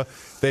 Minnesota.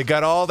 They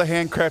got all the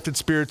handcrafted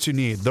spirits you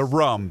need. The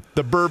rum,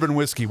 the bourbon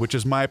whiskey, which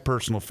is my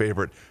personal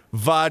favorite,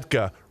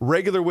 vodka,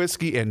 regular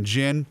whiskey, and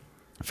gin.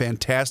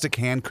 Fantastic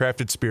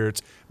handcrafted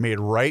spirits made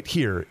right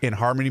here in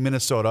Harmony,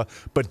 Minnesota.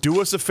 But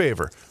do us a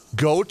favor.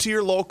 Go to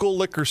your local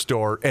liquor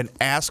store and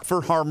ask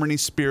for Harmony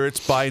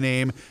Spirits by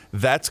name.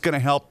 That's going to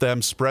help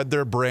them spread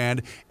their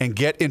brand and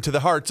get into the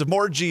hearts of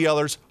more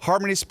GLers.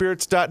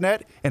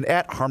 HarmonySpirits.net and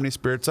at Harmony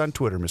Spirits on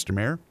Twitter, Mr.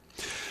 Mayor.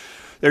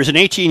 There's an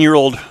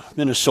 18-year-old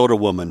Minnesota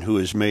woman who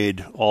has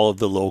made all of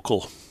the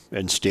local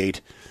and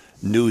state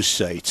news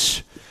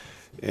sites,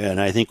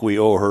 and I think we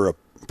owe her a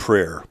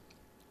prayer.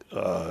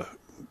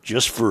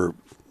 Just for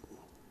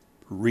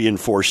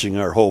reinforcing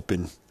our hope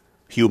in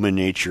human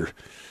nature.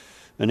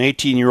 An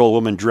 18-year-old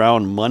woman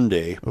drowned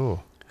Monday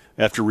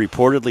after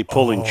reportedly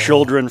pulling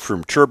children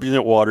from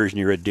turbulent waters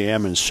near a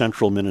dam in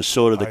central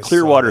Minnesota. The I saw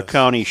Clearwater this.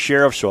 County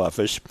Sheriff's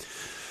Office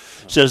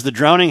says the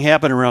drowning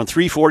happened around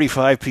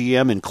 3:45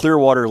 p.m. in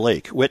Clearwater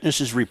Lake.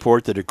 Witnesses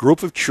report that a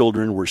group of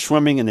children were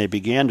swimming and they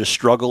began to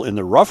struggle in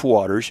the rough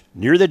waters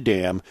near the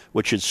dam,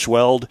 which had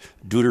swelled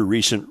due to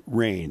recent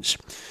rains.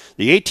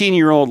 The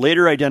 18-year-old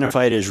later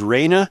identified as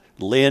Raina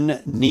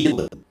Lynn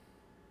Nealon.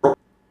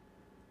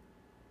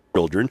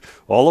 Children,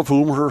 all of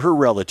whom were her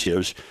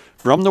relatives,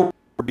 from the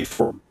water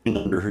before being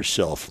under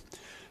herself.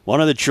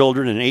 One of the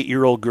children, an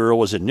 8-year-old girl,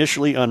 was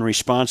initially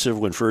unresponsive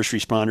when first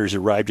responders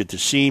arrived at the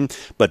scene,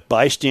 but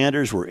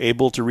bystanders were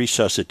able to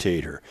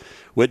resuscitate her.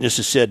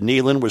 Witnesses said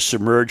Nealon was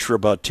submerged for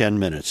about 10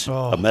 minutes.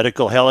 A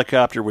medical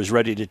helicopter was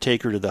ready to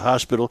take her to the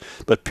hospital,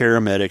 but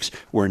paramedics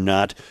were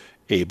not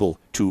able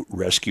to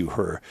rescue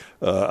her.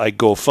 A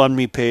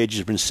GoFundMe page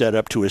has been set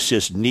up to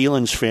assist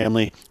Nealon's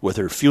family with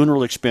her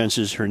funeral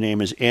expenses. Her name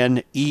is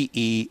Neeland,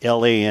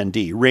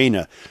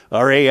 Raina,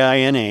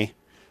 R-A-I-N-A,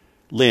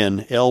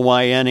 Lynn,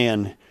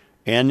 L-Y-N-N,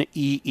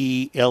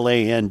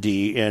 Neeland,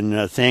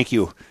 and thank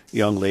you,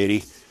 young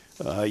lady.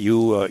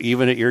 You,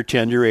 even at your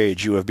tender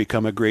age, you have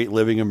become a great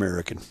living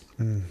American.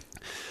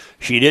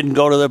 She didn't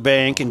go to the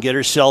bank and get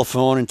her cell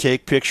phone and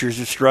take pictures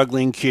of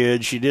struggling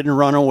kids. She didn't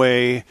run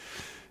away.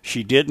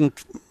 She did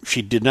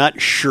not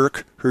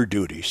shirk her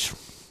duties.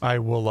 I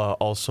will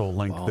also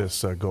link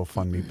this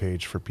GoFundMe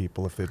page for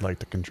people if they'd like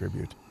to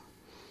contribute.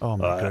 Oh,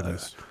 my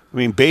goodness. I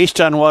mean, based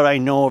on what I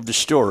know of the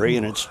story,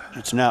 and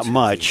it's not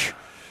much,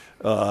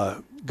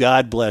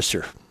 God bless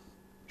her.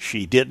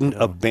 She didn't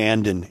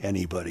abandon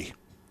anybody.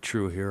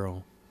 True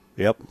hero.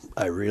 Yep,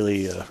 I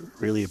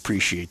really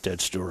appreciate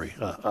that story.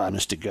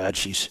 Honest to God,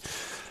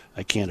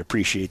 I can't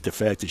appreciate the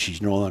fact that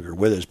she's no longer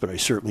with us, but I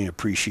certainly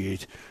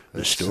appreciate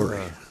the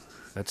story.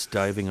 That's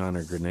diving on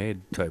a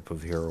grenade type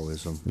of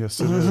heroism. Yes,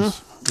 it is.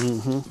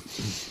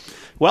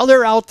 Well,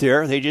 they're out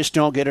there. They just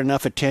don't get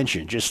enough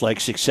attention, just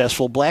like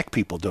successful black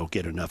people don't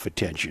get enough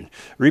attention.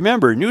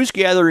 Remember, news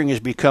gathering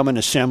has become an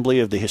assembly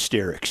of the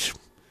hysterics.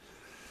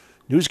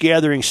 News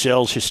gathering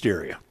sells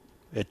hysteria.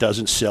 It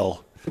doesn't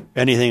sell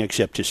anything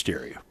except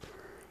hysteria.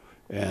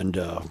 And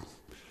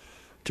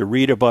to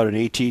read about an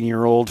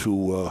 18-year-old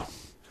who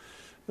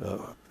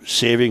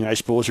saving, I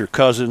suppose, her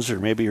cousins or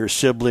maybe her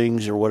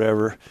siblings or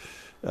whatever,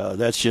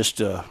 that's just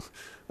a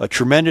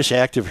tremendous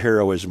act of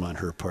heroism on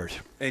her part.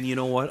 And you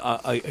know what?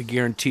 I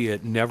guarantee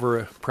it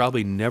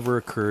probably never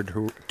occurred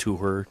to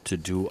her to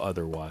do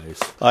otherwise.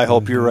 I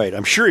hope you're right.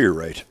 I'm sure you're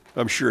right.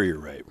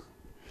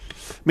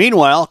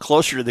 Meanwhile,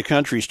 closer to the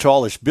country's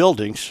tallest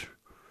buildings,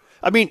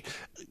 I mean,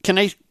 can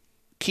I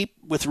keep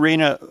with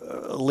Raina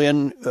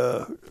Lynn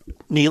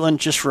Nealon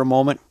just for a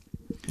moment?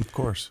 Of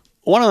course.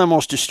 One of the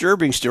most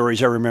disturbing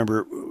stories I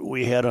remember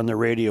we had on the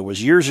radio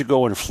was years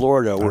ago in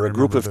Florida, where a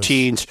group of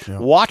teens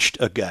watched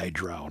a guy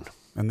drown.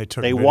 And they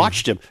They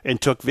watched him and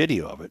took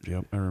video of it.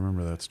 Yep, I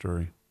remember that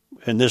story.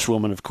 And this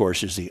woman, of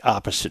course, is the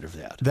opposite of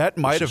that. That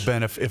might have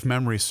been, if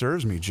memory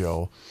serves me,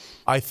 Joe,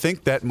 I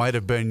think that might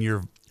have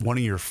been one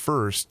of your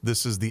first.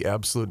 This is the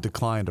absolute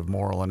decline of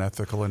moral and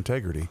ethical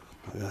integrity.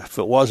 If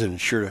it wasn't, it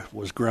sure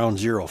was ground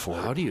zero for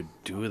How it. do you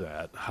do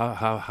that?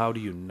 How do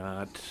you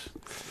not?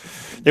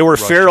 They were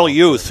rush feral out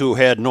youth who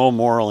had no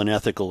moral and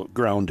ethical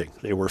grounding.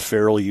 They were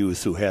feral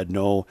youth who had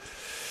no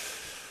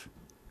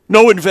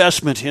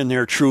investment in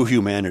their true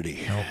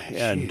humanity.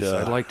 Jeez,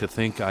 I'd like to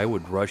think I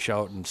would rush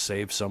out and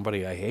save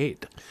somebody I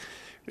hate.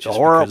 Just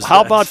Or because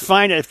how about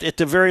that's- at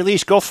the very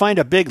least, go find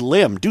a big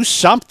limb. Do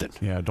something.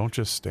 Yeah, don't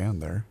just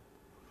stand there.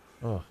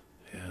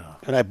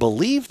 And I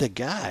believe the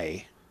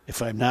guy,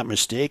 if I'm not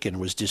mistaken,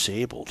 was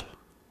disabled.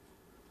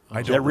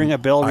 Does that ring a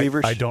bell,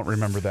 Reavers? I don't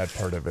remember that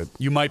part of it.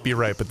 You might be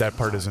right, but that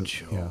part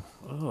isn't. Yeah.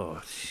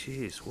 Oh,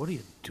 jeez, what are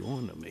you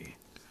doing to me?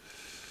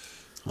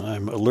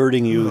 I'm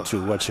alerting you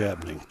to what's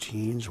happening.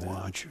 Teens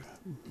watch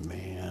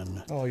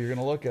man. Oh, you're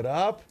gonna look it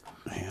up?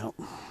 Yeah.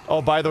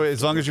 Oh, by the way,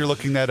 as long as you're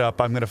looking that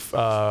up, I'm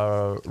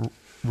gonna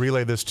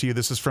relay this to you.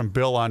 This is from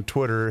Bill on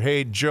Twitter.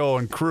 Hey, Joe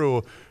and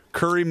crew.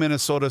 Curry,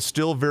 Minnesota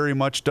still very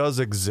much does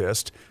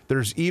exist.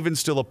 There's even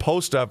still a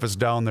post office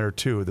down there,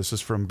 too. This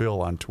is from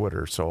Bill on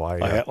Twitter. So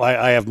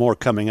I have more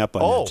coming up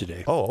on that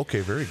today. Oh, okay.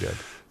 Very good.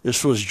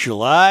 This was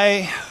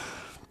July.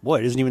 Boy,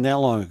 it isn't even that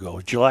long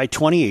ago. July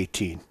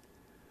 2018.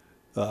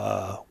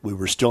 We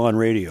were still on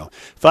radio.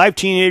 5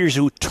 teenagers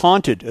who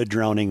taunted a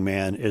drowning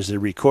man as they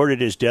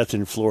recorded his death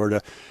in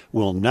Florida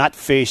will not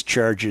face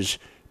charges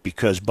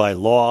because by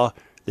law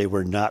they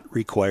were not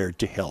required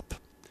to help.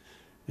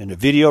 In a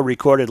video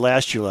recorded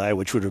last July,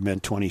 which would have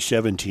meant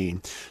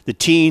 2017, the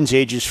teens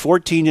ages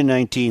 14 to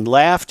 19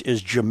 laughed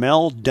as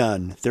Jamel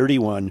Dunn,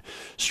 31,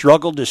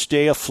 struggled to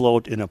stay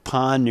afloat in a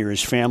pond near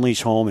his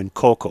family's home in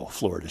Cocoa,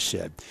 Florida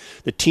said.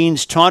 The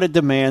teens taunted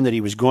the man that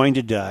he was going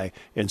to die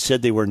and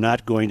said they were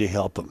not going to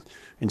help him.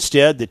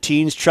 Instead, the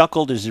teens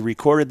chuckled as they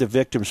recorded the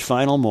victim's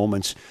final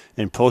moments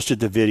and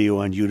posted the video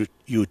on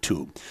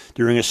YouTube.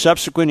 During a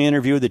subsequent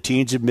interview, the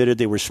teens admitted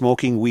they were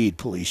smoking weed,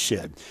 police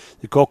said.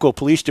 The Cocoa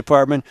Police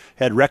Department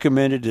had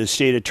recommended to the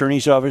state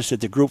attorney's office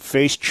that the group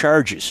face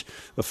charges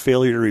of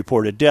failure to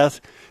report a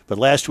death, but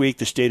last week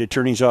the state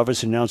attorney's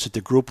office announced that the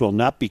group will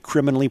not be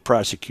criminally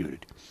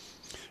prosecuted.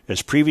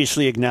 As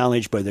previously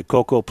acknowledged by the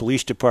Cocoa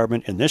Police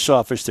Department and this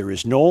office, there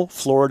is no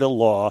Florida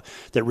law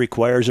that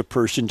requires a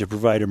person to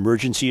provide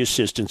emergency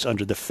assistance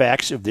under the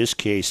facts of this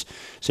case,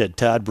 said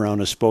Todd Brown,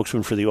 a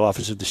spokesman for the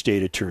Office of the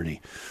State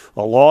Attorney.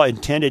 A law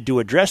intended to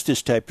address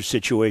this type of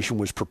situation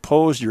was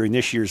proposed during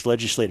this year's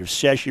legislative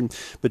session,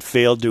 but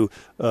failed to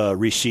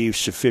receive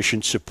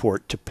sufficient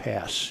support to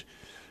pass.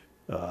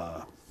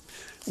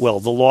 Well,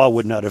 the law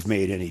would not have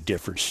made any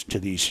difference to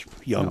these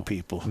young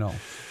people. No.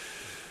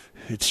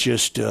 It's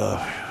just,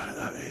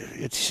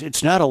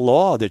 it's not a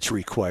law that's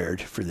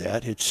required for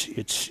that.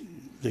 It's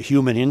the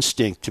human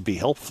instinct to be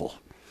helpful.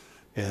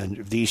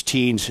 And these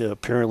teens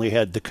apparently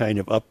had the kind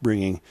of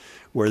upbringing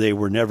where they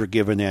were never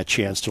given that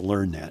chance to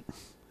learn that.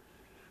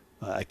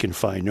 I can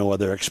find no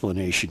other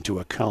explanation to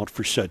account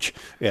for such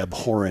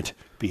abhorrent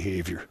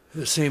behavior.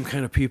 The same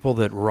kind of people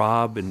that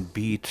rob and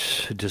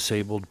beat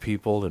disabled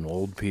people and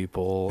old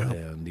people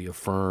and the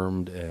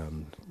affirmed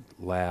and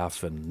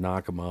laugh and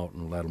knock them out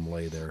and let them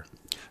lay there.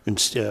 And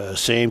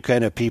same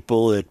kind of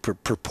people that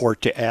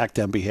purport to act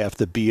on behalf of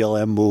the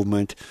BLM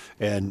movement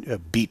and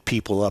beat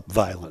people up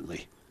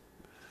violently.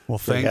 Well,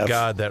 thank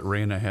God that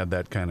Raina had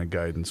that kind of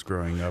guidance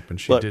growing up,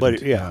 and she didn't.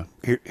 But yeah,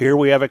 here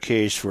we have a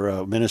case for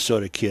a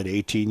Minnesota kid,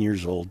 18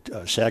 years old,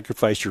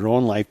 sacrificed her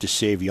own life to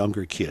save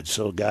younger kids.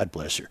 So God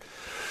bless her.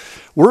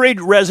 Worried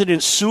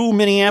residents sue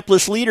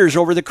Minneapolis leaders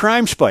over the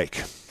crime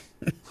spike.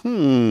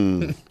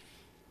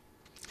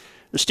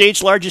 The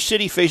state's largest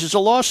city faces a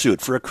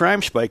lawsuit for a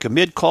crime spike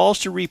amid calls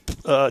to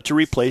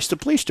replace the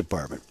police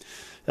department.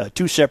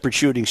 Two separate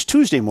shootings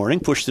Tuesday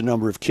morning pushed the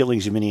number of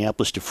killings in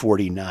Minneapolis to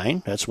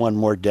 49. That's one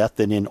more death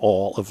than in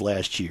all of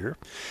last year.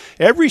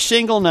 Every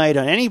single night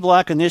on any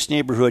block in this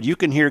neighborhood, you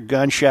can hear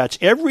gunshots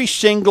every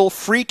single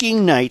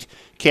freaking night,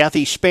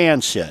 Kathy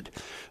Spann said.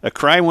 A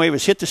crime wave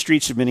has hit the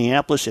streets of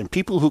Minneapolis, and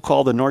people who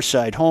call the North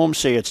Side home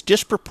say it's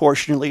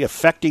disproportionately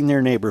affecting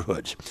their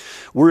neighborhoods.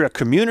 We're a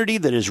community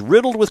that is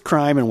riddled with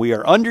crime, and we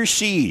are under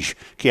siege,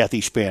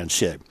 Kathy Spann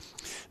said.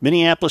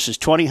 Minneapolis is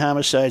 20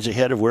 homicides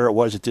ahead of where it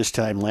was at this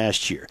time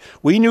last year.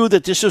 We knew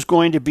that this was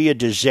going to be a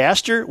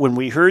disaster when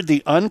we heard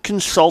the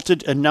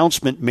unconsulted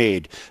announcement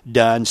made,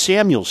 Don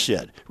Samuel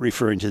said,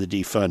 referring to the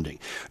defunding.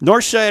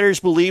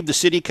 Northsiders believe the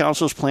city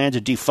council's plan to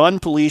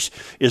defund police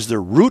is the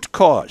root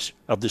cause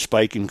of the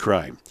spike in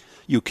crime.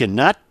 You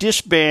cannot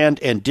disband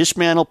and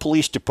dismantle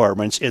police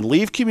departments and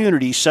leave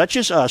communities such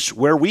as us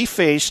where we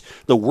face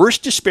the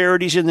worst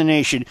disparities in the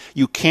nation.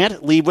 You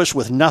can't leave us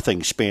with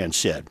nothing, Spann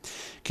said.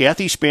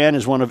 Kathy Spann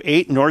is one of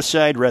 8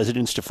 Northside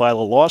residents to file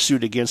a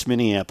lawsuit against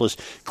Minneapolis,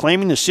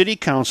 claiming the city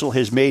council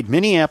has made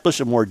Minneapolis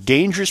a more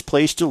dangerous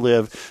place to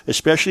live,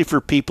 especially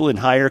for people in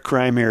higher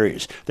crime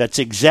areas. That's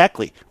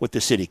exactly what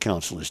the city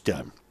council has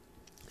done.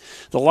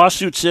 The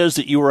lawsuit says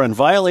that you are in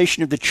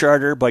violation of the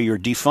charter by your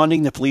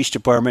defunding the police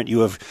department. You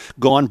have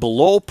gone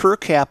below per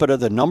capita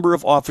the number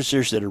of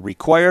officers that are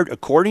required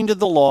according to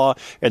the law,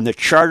 and the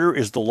charter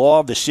is the law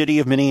of the city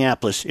of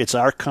Minneapolis. It's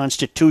our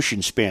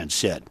constitution, Spann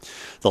said.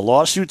 The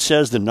lawsuit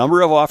says the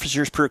number of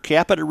officers per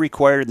capita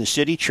required in the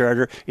city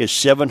charter is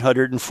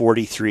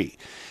 743.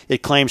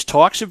 It claims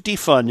talks of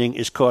defunding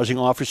is causing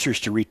officers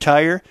to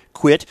retire,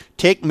 quit,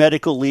 take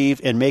medical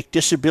leave, and make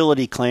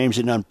disability claims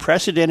in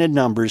unprecedented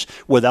numbers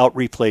without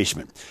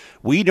replacement.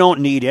 We don't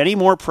need any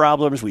more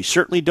problems. We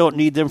certainly don't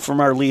need them from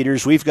our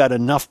leaders. We've got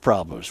enough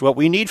problems. What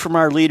we need from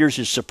our leaders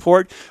is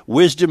support,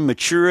 wisdom,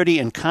 maturity,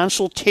 and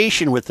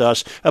consultation with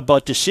us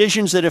about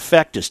decisions that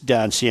affect us,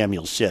 Don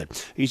Samuel said.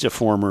 He's a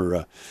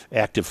former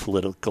active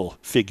political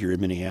figure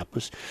in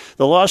Minneapolis.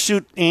 The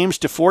lawsuit aims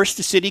to force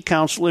the city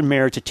council and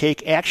mayor to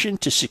take action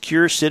to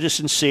secure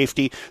citizen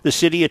safety. The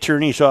city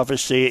attorney's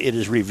office say it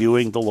is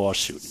reviewing the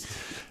lawsuit.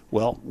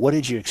 Well, what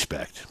did you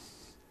expect?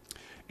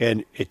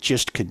 And it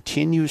just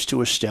continues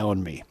to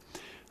astound me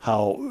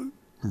how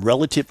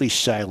relatively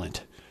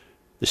silent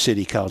the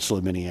city council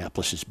of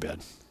Minneapolis has been.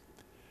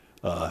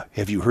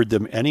 Have you heard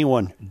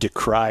anyone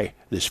decry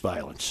this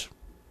violence?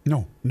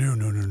 No.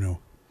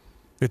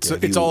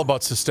 It's all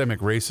about systemic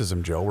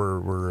racism, Joe.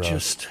 We're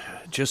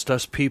just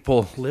us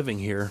people living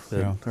here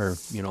that are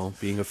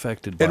being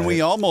affected by it. And we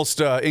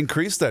almost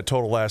increased that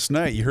total last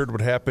night. You heard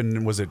what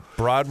happened. Was it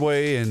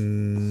Broadway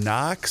and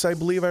Knox? I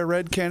believe I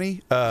read,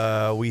 Kenny.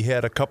 We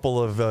had a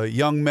couple of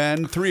young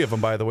men, 3 of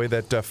them, by the way,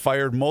 that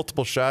fired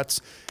multiple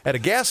shots at a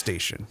gas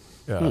station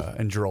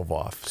and drove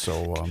off.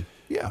 So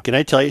yeah. Can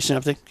I tell you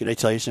something?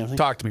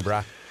 Talk to me,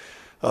 brah.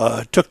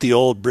 Took the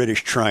old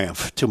British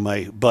Triumph to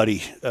my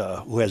buddy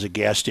who has a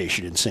gas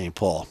station in St.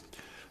 Paul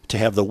to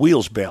have the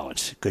wheels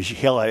balanced. Because,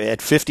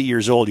 at 50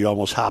 years old, you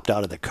almost hopped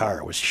out of the car.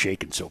 It was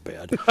shaking so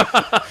bad.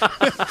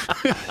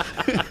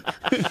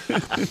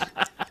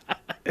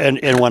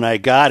 and when I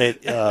got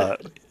it,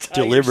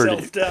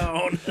 delivered,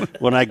 down.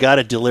 when I got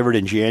it delivered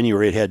in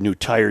January, it had new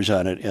tires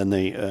on it, and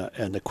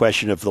the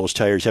question of those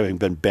tires having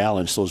been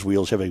balanced, those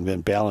wheels having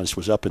been balanced,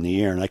 was up in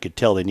the air, and I could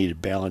tell they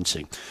needed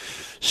balancing.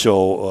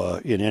 So,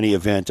 in any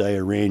event, I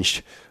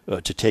arranged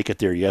to take it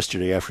there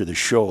yesterday after the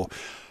show,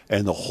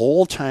 and the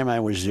whole time I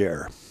was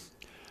there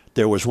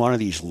was one of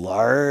these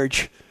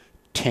large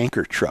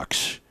tanker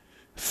trucks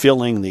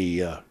filling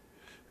the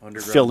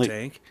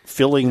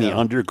the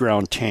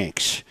underground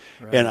tanks.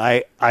 Right.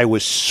 And I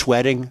was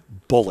sweating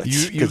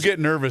bullets. You get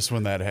nervous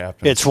when that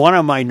happens. It's one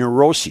of my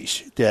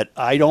neuroses that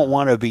I don't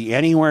want to be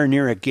anywhere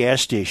near a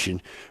gas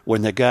station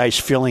when the guy's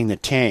filling the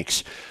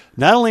tanks.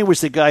 Not only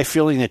was the guy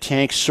filling the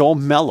tanks so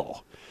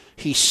mellow,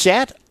 he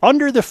sat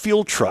under the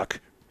fuel truck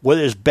with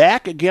his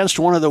back against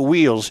one of the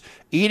wheels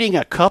eating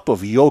a cup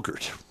of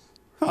yogurt.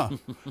 Huh.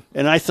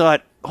 And I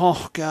thought,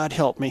 oh, God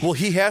help me. Well,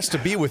 he has to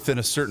be within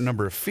a certain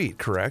number of feet,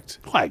 correct?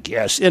 I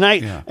guess. And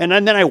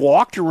then I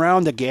walked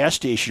around the gas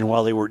station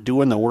while they were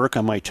doing the work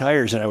on my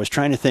tires, and I was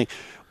trying to think,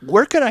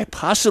 where could I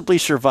possibly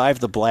survive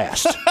the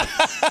blast?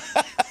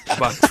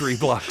 About 3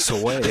 blocks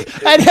away.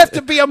 I'd have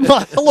to be a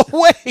mile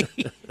away.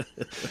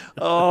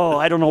 Oh,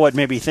 I don't know what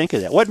made me think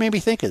of that. What made me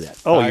think of that?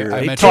 Oh,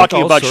 you're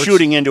talking about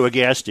shooting into a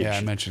gas station. Yeah,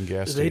 I mentioned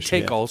gas station. They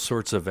take all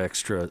sorts of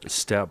extra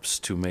steps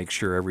to make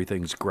sure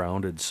everything's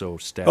grounded, so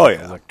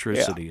static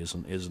electricity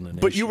isn't an issue.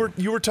 But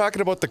you were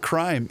talking about the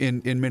crime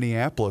in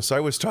Minneapolis. I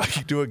was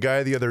talking to a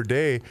guy the other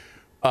day.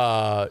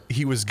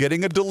 He was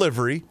getting a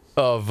delivery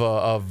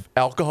of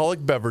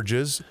alcoholic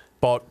beverages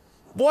about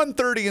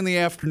 1:30 in the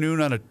afternoon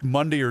on a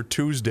Monday or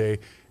Tuesday,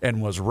 and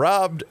was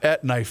robbed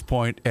at knife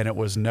point, and it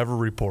was never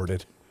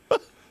reported.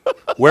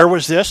 Where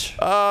was this?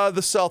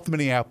 The South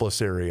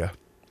Minneapolis area.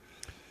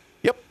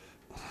 Yep.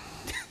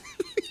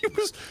 He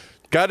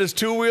got his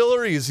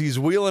two-wheeler. He's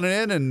wheeling it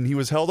in, and he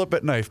was held up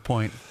at knife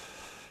point.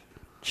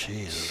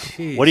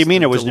 Jeez. What do you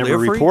mean it was never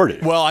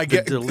reported? Well,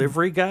 the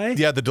delivery guy?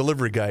 Yeah, the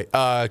delivery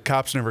guy.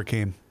 Cops never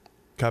came.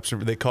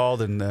 They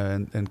called,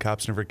 and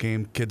cops never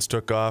came. Kids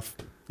took off.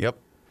 Yep.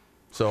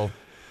 So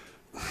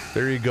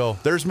there you go.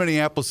 There's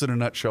Minneapolis in a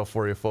nutshell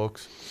for you,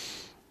 folks.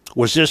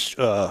 Was this?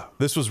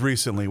 This was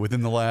recently,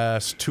 within the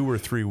last 2 or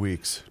 3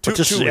 weeks. But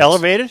this is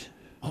elevated?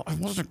 Oh, I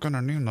wasn't going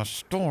to name the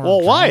store.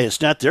 Well, why?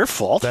 It's not their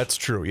fault. That's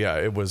true. Yeah,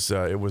 it was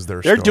their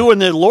store. They're doing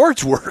the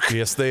Lord's work.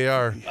 Yes, they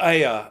are.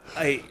 I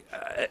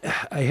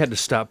had to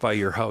stop by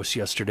your house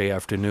yesterday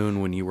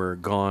afternoon when you were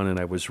gone, and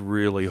I was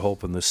really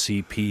hoping the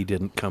CP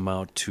didn't come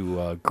out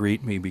to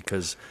greet me,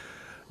 because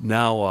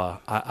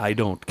now I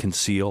don't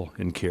conceal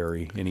and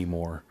carry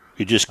anymore.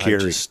 You just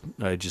carry.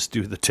 I just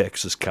do the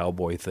Texas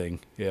cowboy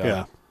thing.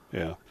 Yeah.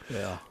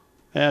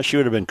 Yeah, she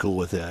would have been cool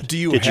with that. Did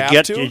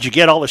you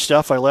get all the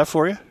stuff I left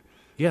for you?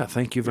 Yeah,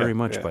 thank you very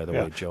much, by the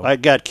way, Joe. I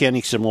got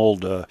Kenny some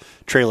old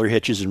trailer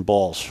hitches and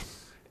balls.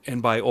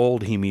 And by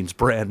old, he means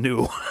brand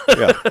new.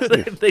 Yeah.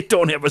 They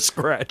don't have a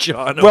scratch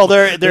on them. Well,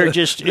 they're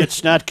just,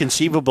 it's not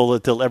conceivable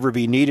that they'll ever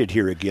be needed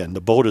here again. The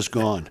boat is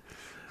gone.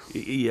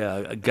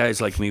 Yeah,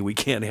 guys like me, we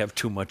can't have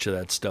too much of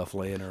that stuff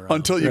laying around.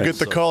 Until you get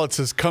the call that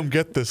says, come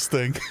get this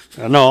thing.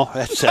 No,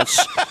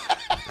 that's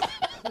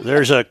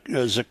there's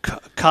a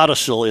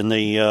codicil in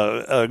the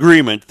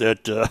agreement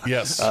that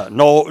yes.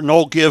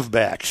 No give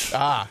backs.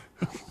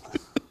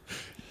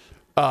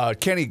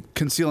 Kenny,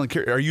 conceal and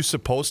carry. Are you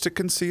supposed to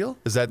conceal?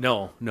 Is that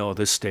no?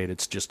 This state,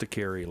 it's just a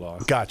carry law.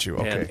 Got you.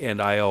 Okay.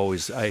 And I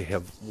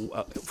have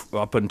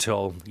up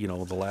until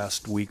the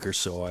last week or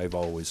so, I've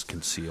always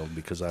concealed,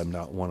 because I'm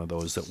not one of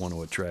those that want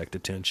to attract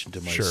attention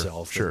to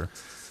myself. Sure.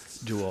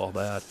 Do all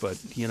that, but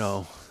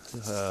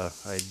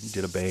I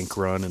did a bank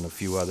run and a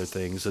few other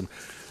things, and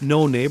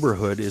no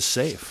neighborhood is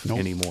safe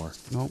anymore.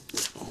 Nope.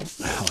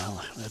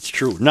 Well, that's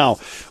true. Now,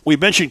 we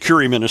mentioned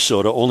Curry,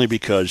 Minnesota, only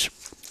because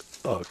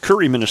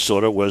Curry,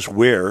 Minnesota was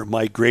where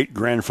my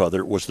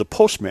great-grandfather was the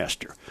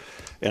postmaster.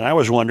 And I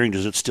was wondering,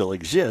 does it still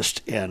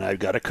exist? And I've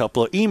got a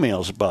couple of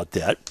emails about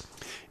that,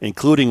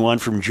 including one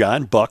from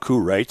John Buck, who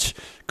writes,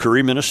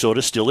 Curry,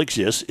 Minnesota still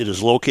exists. It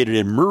is located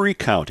in Murray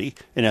County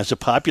and has a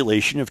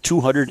population of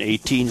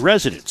 218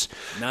 residents.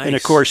 Nice. And,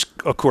 of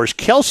course,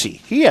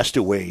 Kelsey, he has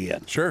to weigh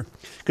in. Sure.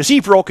 Because he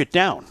broke it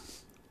down.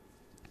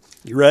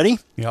 You ready?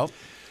 Yep.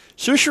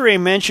 Souchere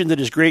mentioned that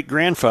his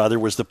great-grandfather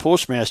was the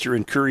postmaster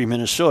in Curry,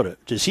 Minnesota.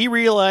 Does he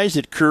realize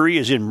that Curry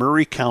is in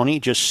Murray County,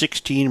 just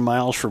 16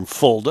 miles from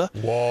Fulda?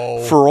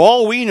 Whoa. For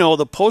all we know,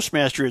 the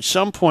postmaster at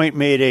some point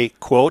made a,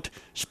 quote,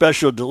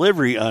 special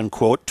delivery,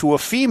 unquote, to a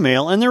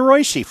female in the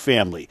Royce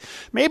family.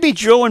 Maybe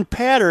Joe and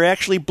Pat are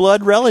actually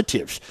blood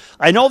relatives.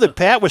 I know that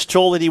Pat was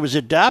told that he was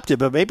adopted,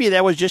 but maybe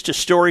that was just a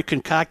story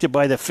concocted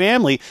by the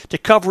family to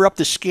cover up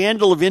the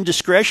scandal of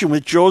indiscretion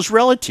with Joe's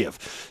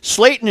relative.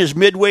 Slayton is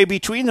midway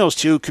between those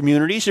two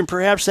communities, and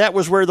perhaps that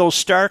was where those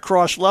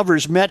star-crossed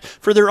lovers met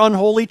for their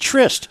unholy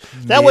tryst.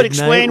 That would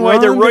explain why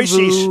the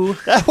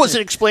Royces. That would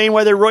explain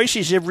why the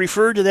Royces have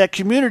referred to that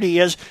community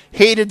as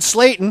hated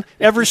Slayton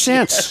ever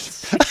since.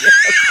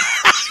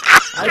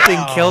 I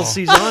think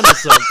Kelsey's onto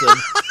something.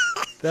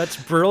 That's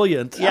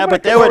brilliant. Yeah,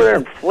 but that would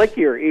and flick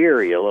your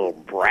ear, you little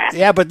brat.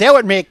 Yeah, but that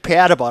would make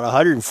Pat about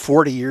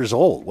 140 years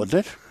old,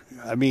 wouldn't it?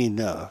 I mean,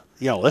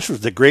 this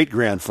was the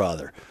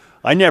great-grandfather.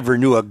 I never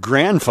knew a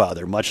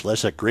grandfather, much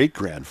less a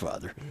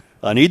great-grandfather.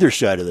 On either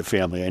side of the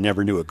family, I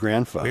never knew a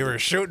grandfather. We were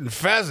shooting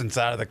pheasants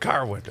out of the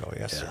car window.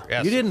 Yes, sir.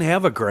 Yes, You didn't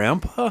have a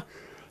grandpa?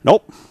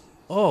 Nope.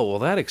 Oh, well,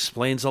 that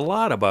explains a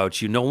lot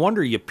about you. No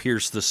wonder you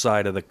pierced the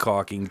side of the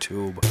caulking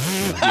tube.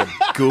 You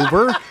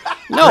goober.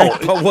 No,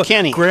 Kenny.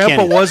 Kenny.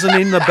 Grandpa wasn't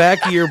in the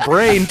back of your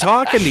brain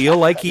talking to you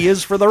like he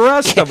is for the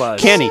rest of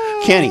us. Kenny.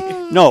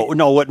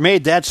 No, what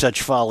made that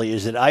such folly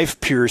is that I've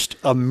pierced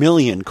 1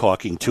 million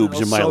caulking tubes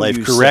in my So life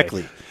you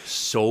correctly. say.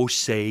 So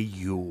say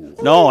you.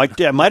 No,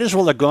 I might as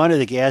well have gone to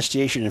the gas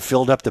station and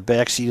filled up the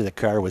back seat of the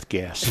car with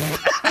gas.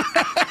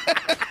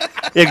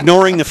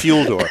 Ignoring the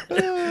fuel door.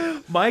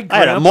 My I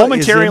had a grandpa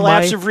momentary is in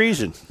lapse my- of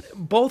reason.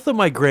 Both of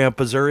my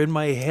grandpas are in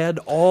my head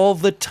all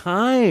the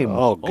time.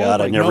 Oh, God,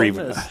 my I never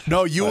goodness.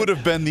 No, you would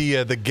have been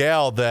the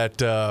gal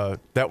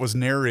that was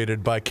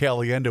narrated by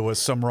Caliendo as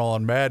Summerall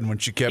and Madden when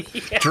she kept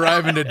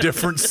driving to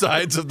different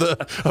sides of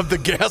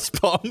the gas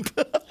pump.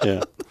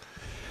 Yeah.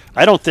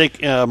 I don't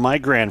think my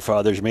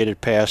grandfathers made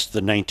it past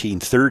the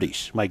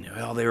 1930s.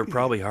 Well, they were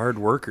probably hard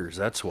workers.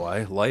 That's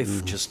why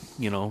life just,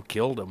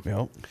 killed them.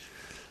 Yep.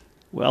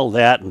 Well,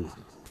 that and,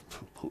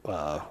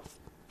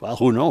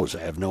 who knows?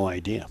 I have no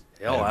idea.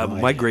 Hell,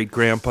 my great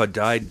grandpa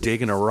died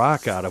digging a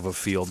rock out of a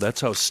field.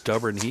 That's how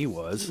stubborn he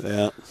was.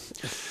 Yeah.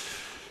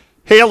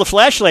 Hail the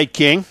Flashlight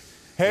King.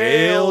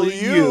 Hail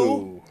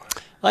you.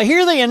 I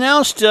hear they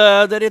announced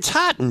that it's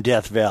hot in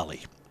Death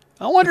Valley.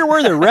 I wonder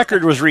where the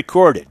record was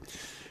recorded.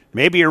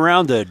 Maybe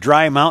around the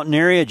Dry Mountain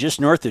area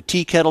just north of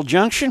Tea Kettle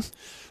Junction?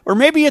 Or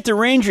maybe at the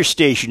ranger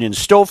station in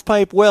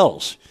Stovepipe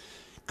Wells?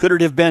 Could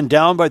it have been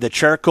down by the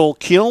charcoal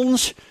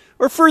kilns?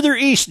 Or further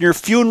east near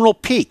Funeral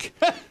Peak?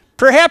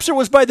 Perhaps it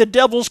was by the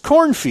Devil's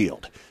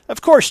Cornfield. Of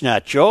course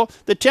not, Joe.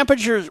 The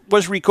temperature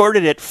was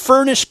recorded at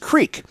Furnace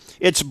Creek.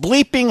 It's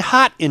bleeping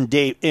hot in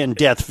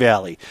Death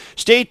Valley.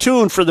 Stay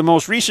tuned for the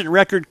most recent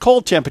record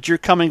cold temperature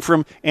coming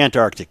from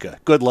Antarctica.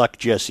 Good luck,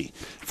 Jesse.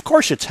 Of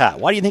course it's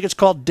hot. Why do you think it's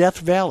called Death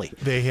Valley?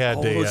 They had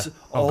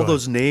all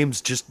those names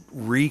just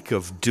reek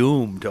of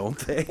doom, don't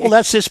they? Well,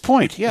 that's his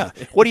point, yeah.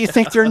 What do you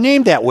think they're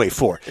named that way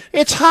for?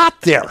 It's hot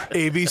there.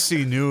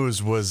 ABC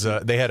News was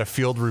they had a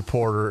field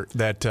reporter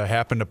that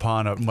happened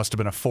upon must have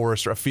been a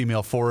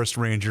female forest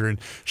ranger, and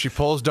she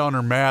pulls down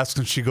her mask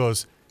and she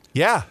goes,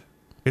 "Yeah,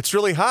 it's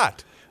really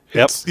hot.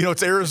 Yep.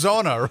 It's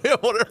Arizona or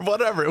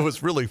whatever." It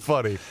was really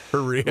funny.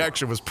 Her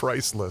reaction was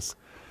priceless.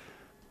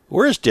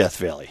 Where is Death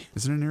Valley?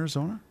 Is it in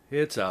Arizona?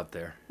 It's out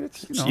there.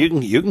 It's You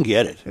can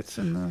get it. It's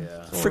in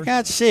For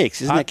God's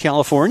sakes, isn't that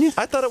California?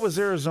 I thought it was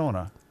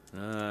Arizona.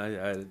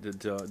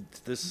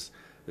 This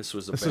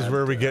was a This bad, is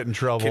where we get in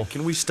trouble.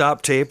 Can we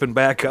stop tape and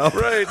back up?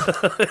 Right.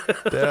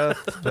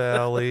 Death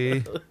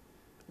Valley.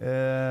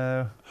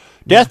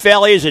 Death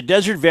Valley is a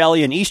desert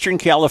valley in eastern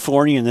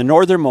California in the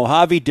northern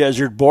Mojave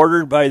Desert,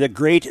 bordered by the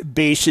Great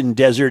Basin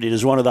Desert. It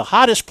is one of the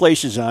hottest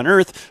places on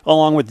Earth,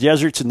 along with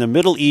deserts in the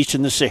Middle East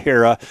and the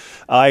Sahara.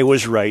 I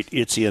was right.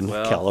 It's in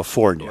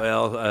California.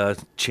 Well,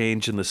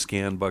 change in the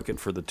scan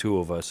bucket for the two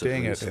of us.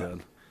 Dang at least it.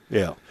 then.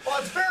 Yeah. Well,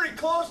 it's very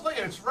close. Look,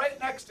 it's right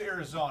next to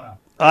Arizona.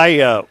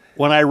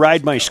 When I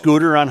ride my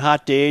scooter on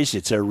hot days,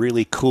 it's a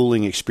really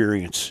cooling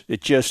experience.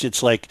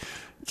 It's like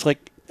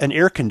an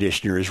air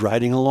conditioner is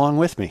riding along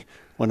with me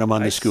when I'm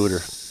on the scooter.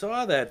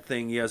 Saw that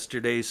thing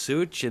yesterday,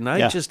 Such, and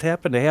I just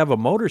happened to have a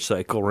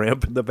motorcycle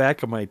ramp in the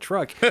back of my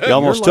truck. You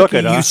almost took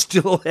it, huh? You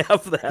still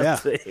have that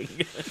thing.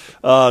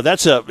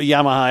 That's a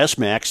Yamaha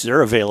S-Max.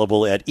 They're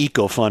available at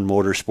EcoFun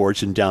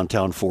Motorsports in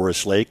downtown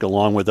Forest Lake,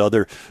 along with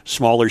other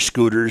smaller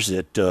scooters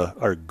that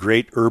are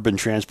great urban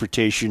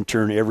transportation,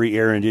 turn every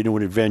errand into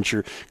an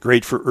adventure,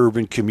 great for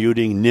urban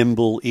commuting,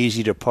 nimble,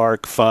 easy to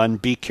park, fun,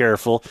 be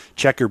careful,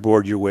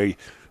 checkerboard your way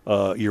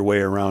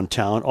around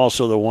town.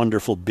 Also, the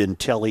wonderful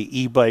Bintelli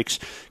e-bikes.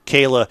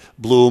 Kayla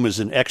Bloom is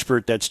an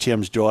expert. That's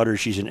Tim's daughter.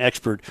 She's an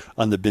expert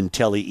on the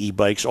Bintelli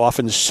e-bikes,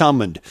 often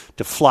summoned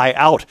to fly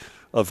out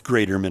of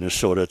greater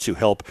Minnesota to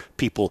help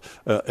people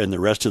in the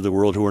rest of the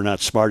world who are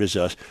not smart as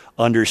us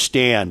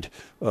understand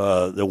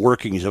the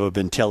workings of a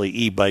Bintelli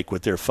e-bike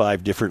with their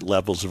 5 different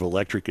levels of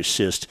electric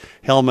assist,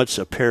 helmets,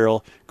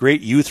 apparel,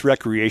 great youth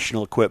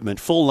recreational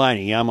equipment, full line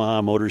of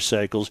Yamaha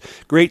motorcycles,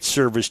 great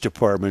service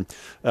department,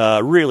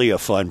 really a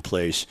fun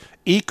place.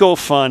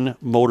 EcoFun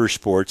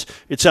Motorsports.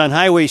 It's on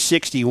Highway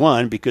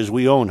 61 because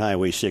we own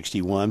Highway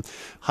 61.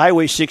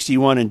 Highway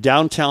 61 in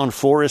downtown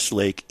Forest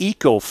Lake.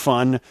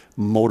 EcoFun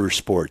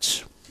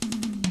Motorsports.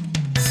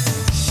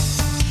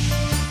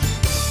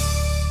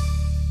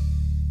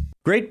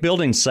 Great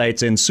building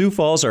sites in Sioux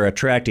Falls are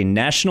attracting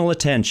national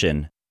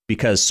attention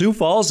because Sioux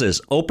Falls is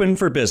open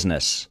for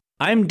business.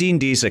 I'm Dean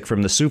Diesick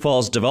from the Sioux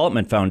Falls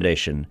Development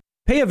Foundation.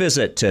 Pay a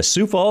visit to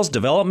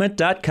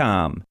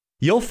SiouxFallsDevelopment.com.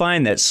 You'll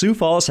find that Sioux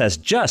Falls has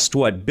just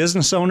what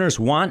business owners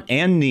want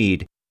and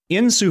need.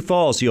 In Sioux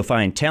Falls, you'll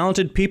find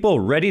talented people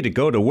ready to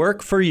go to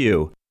work for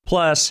you.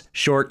 Plus,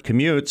 short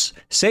commutes,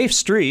 safe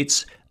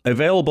streets,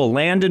 available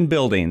land and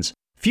buildings,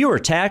 fewer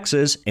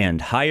taxes, and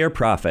higher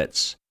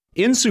profits.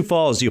 In Sioux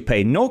Falls, you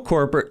pay no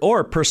corporate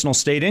or personal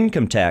state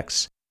income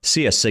tax.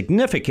 see a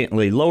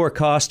significantly lower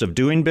cost of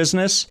doing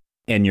business,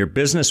 and your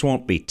business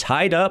won't be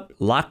tied up,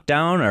 locked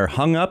down, or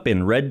hung up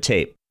in red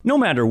tape. No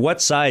matter what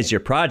size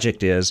your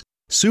project is,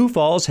 Sioux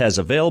Falls has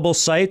available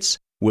sites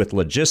with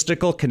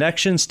logistical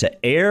connections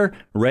to air,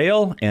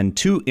 rail, and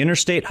 2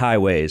 interstate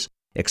highways.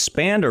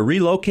 Expand or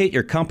relocate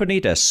your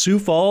company to Sioux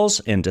Falls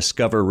and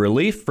discover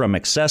relief from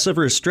excessive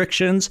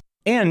restrictions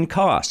and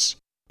costs.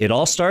 It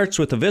all starts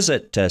with a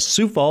visit to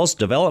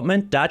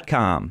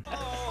SiouxFallsDevelopment.com.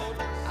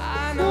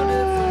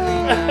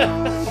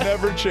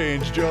 Never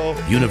change, Joe.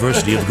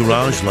 University of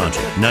Garage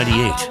Logic,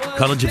 98.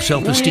 College of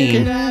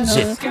Self-Esteem,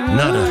 zip,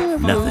 nada,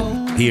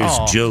 nothing. Here's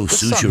Joe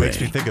This song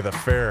makes me Souchere. think of the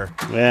fair.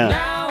 Yeah.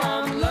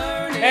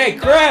 Hey,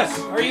 Chris,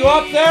 are you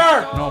up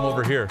there? No, I'm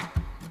over here.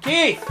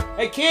 Keith!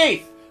 Hey,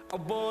 Keith! I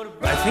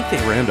think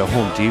they ran to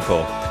Home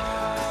Depot.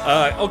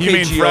 Okay, You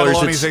mean Fred GLers,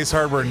 Maloney's Ace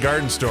Hardware and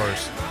Garden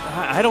Stores?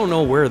 I don't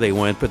know where they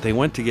went, but they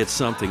went to get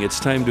something. It's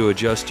time to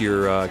adjust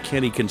your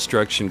Kenny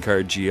Construction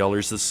card,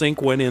 GLers. The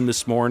sink went in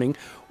this morning,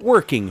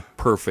 working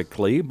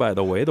perfectly, by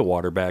the way, the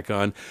water back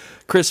on.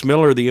 Chris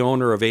Miller, the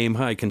owner of Aim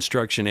High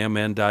Construction,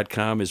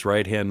 MN.com, his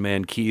right-hand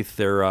man, Keith.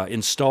 They're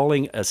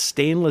installing a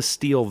stainless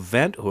steel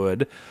vent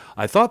hood.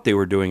 I thought they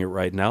were doing it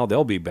right now.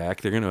 They'll be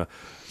back. They're going to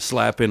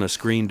slap in a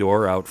screen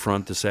door out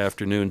front this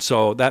afternoon.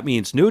 So that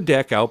means new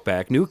deck out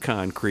back, new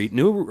concrete,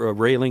 new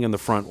railing in the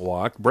front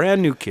walk,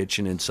 brand new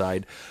kitchen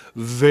inside.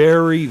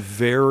 Very,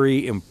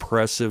 very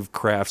impressive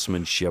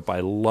craftsmanship. I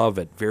love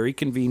it. Very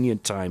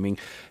convenient timing.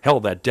 Hell,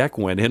 that deck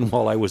went in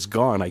while I was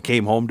gone. I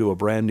came home to a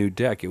brand new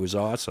deck. It was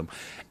awesome.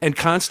 And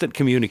constant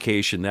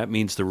communication. That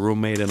means the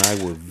roommate and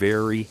I were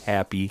very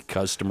happy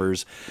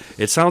customers.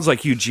 It sounds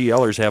like you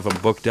GLers have them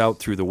booked out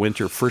through the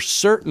winter for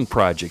certain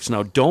projects.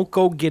 Now, don't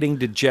go getting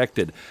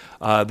dejected.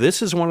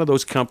 This is one of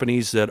those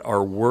companies that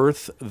are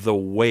worth the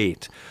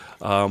wait.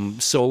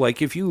 So,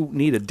 like, if you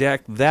need a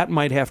deck, that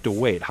might have to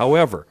wait.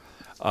 However,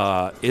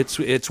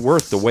 it's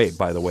worth the wait,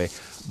 by the way.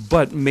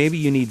 But maybe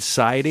you need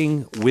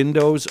siding,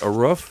 windows, a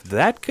roof.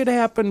 That could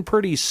happen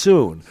pretty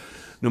soon.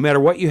 No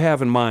matter what you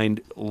have in mind,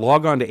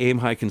 log on to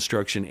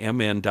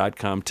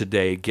aimhighconstructionmn.com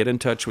today. Get in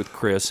touch with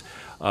Chris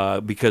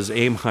because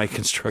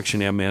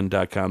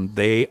aimhighconstructionmn.com,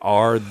 they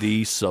are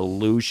the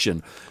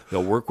solution.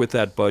 They'll work with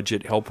that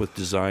budget, help with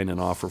design, and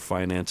offer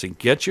financing.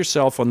 Get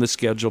yourself on the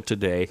schedule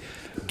today.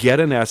 Get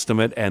an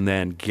estimate, and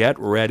then get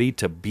ready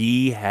to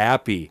be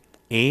happy.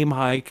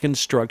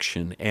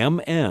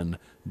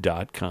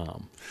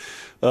 aimhighconstructionmn.com.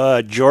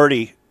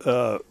 Jordy,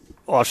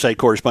 offsite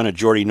correspondent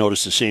Jordy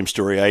noticed the same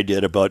story I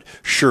did about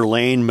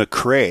Shirlane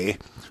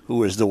McCrae,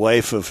 who is the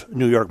wife of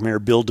New York Mayor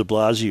Bill de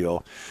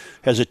Blasio,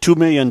 has a $2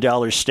 million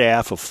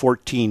staff of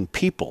 14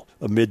 people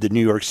amid the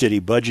New York City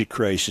budget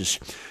crisis.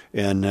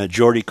 And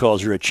Jordy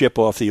calls her a chip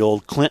off the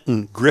old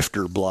Clinton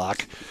grifter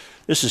block.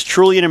 This is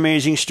truly an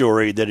amazing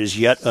story that is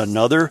yet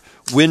another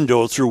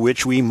window through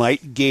which we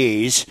might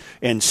gaze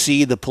and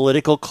see the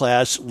political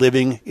class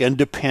living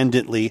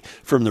independently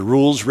from the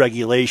rules,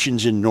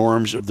 regulations, and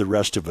norms of the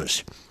rest of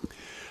us.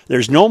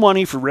 There's no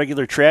money for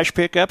regular trash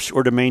pickups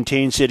or to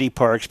maintain city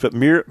parks, but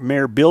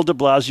Mayor Bill de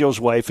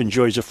Blasio's wife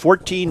enjoys a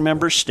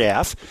 14-member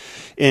staff,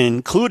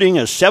 including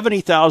a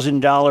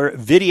 $70,000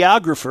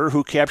 videographer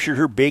who captured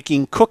her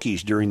baking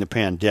cookies during the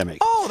pandemic.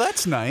 Oh,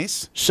 that's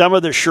nice. Some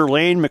of the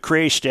Shirlane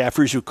McCrae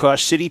staffers who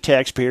cost city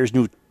taxpayers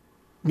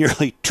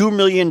nearly $2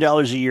 million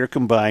a year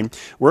combined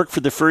work for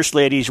the First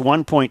Lady's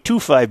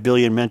 $1.25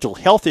 billion mental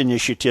health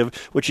initiative,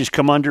 which has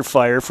come under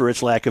fire for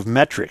its lack of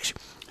metrics.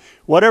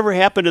 Whatever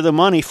happened to the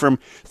money from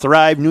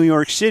Thrive New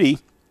York City?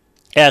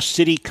 Asked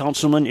City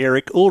Councilman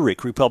Eric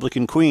Ulrich,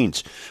 Republican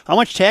Queens. How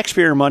much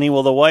taxpayer money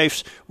will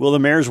the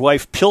mayor's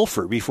wife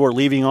pilfer before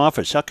leaving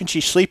office? How can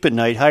she sleep at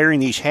night hiring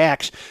these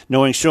hacks,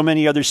 knowing so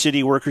many other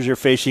city workers are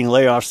facing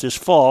layoffs this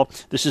fall?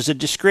 This is a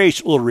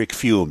disgrace, Ulrich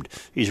fumed.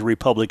 He's a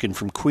Republican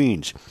from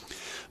Queens.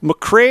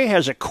 McCrae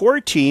has a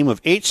core team of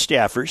 8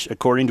 staffers,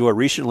 according to a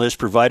recent list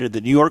provided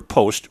the New York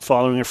Post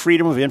following a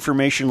Freedom of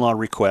Information Law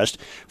request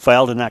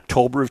filed in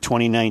October of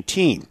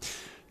 2019.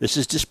 This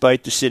is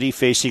despite the city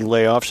facing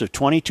layoffs of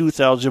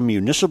 22,000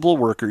 municipal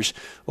workers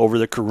over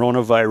the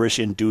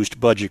coronavirus-induced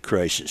budget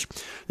crisis.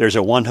 There's a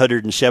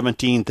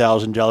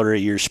 $117,000 a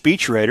year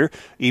speechwriter,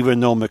 even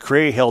though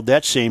McCrae held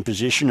that same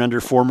position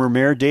under former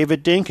Mayor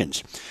David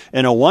Dinkins,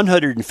 and a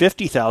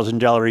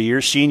 $150,000 a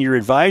year senior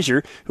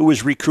advisor who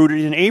was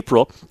recruited in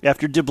April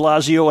after de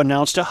Blasio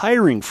announced a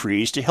hiring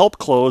freeze to help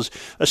close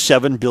a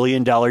 $7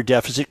 billion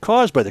deficit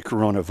caused by the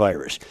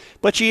coronavirus.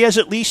 But she has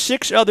at least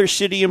 6 other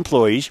city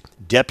employees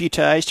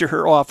deputized to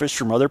her office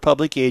from other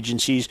public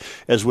agencies,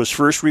 as was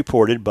first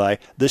reported by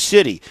the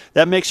city.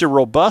 That makes a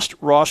robust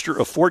roster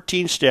of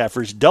 14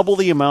 staffers, double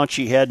the amount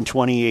she had in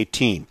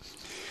 2018.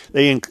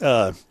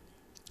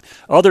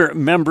 Other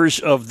members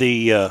of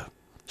the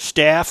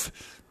staff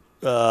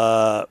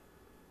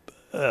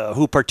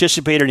who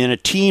participated in a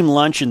team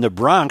lunch in the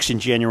Bronx in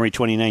January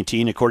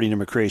 2019, according to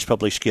McRae's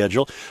public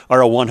schedule,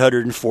 are a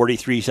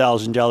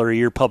 $143,000 a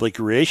year public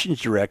relations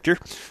director,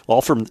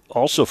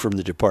 also from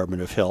the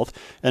Department of Health,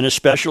 and a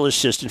special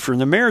assistant from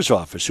the mayor's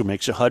office who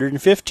makes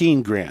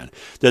 $115,000.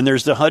 Then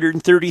there's the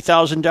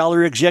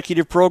 $130,000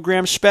 executive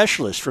program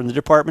specialist from the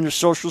Department of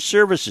Social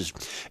Services,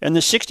 and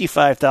the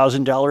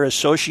 $65,000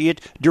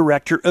 associate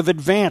director of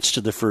advance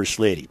to the First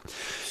Lady.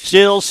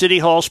 Still, City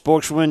Hall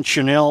spokeswoman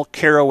Chanel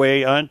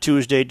Caraway on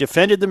Tuesday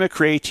defended the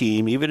McRae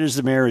team, even as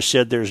the mayor has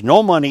said there's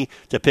no money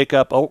to pick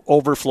up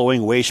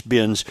overflowing waste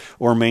bins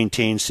or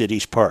maintain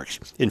city's parks.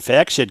 In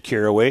fact, said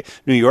Caraway,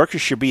 New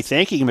Yorkers should be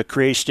thanking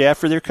McRae's staff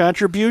for their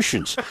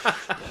contributions.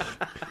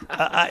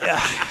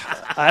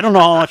 I don't know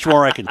how much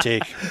more I can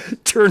take.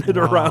 Turn it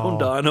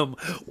around on them.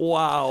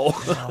 Wow.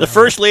 The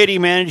First Lady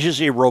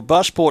manages a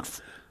robust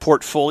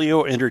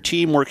portfolio, and her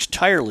team works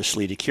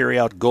tirelessly to carry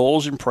out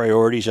goals and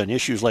priorities on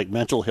issues like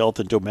mental health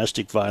and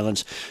domestic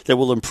violence that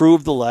will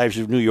improve the lives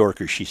of New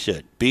Yorkers, she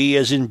said. B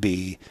as in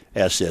B,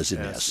 S as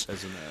in S.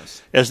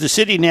 As the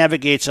city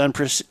navigates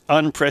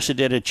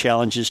unprecedented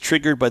challenges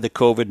triggered by the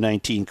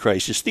COVID-19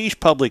 crisis, these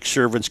public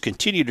servants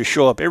continue to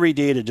show up every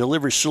day to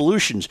deliver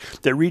solutions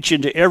that reach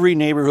into every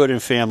neighborhood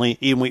and family,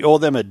 and we owe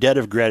them a debt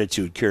of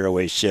gratitude,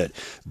 Caraway said.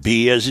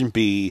 B as in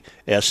B,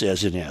 S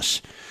as in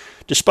S.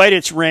 Despite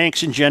its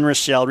ranks and generous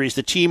salaries,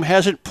 the team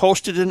hasn't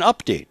posted an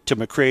update to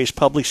McRae's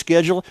public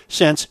schedule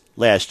since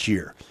last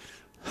year.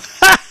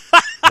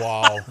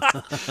 Wow.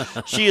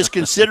 She is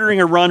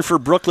considering a run for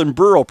Brooklyn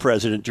Borough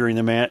president during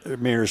the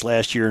mayor's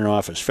last year in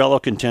office. Fellow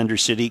contender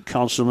City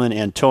Councilman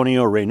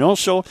Antonio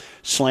Reynoso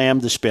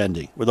slammed the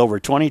spending. With over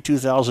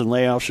 22,000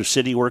 layoffs of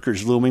city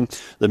workers looming,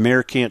 the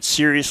mayor can't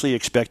seriously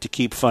expect to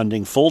keep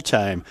funding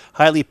full-time,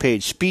 highly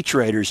paid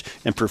speechwriters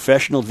and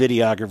professional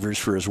videographers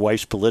for his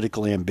wife's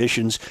political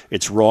ambitions.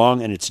 It's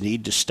wrong and it's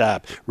need to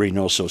stop,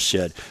 Reynoso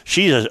said.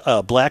 She's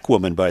a black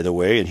woman, by the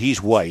way, and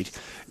he's white.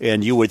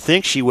 And you would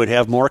think she would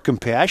have more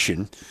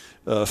compassion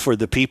for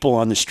the people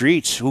on the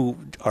streets who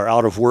are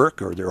out of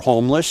work or they're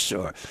homeless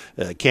or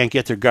can't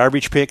get their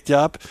garbage picked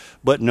up.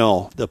 But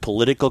no, the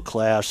political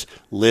class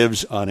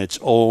lives on its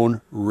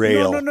own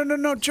rail.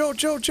 No,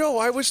 Joe.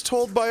 I was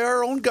told by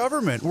our own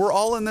government we're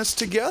all in this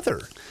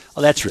together.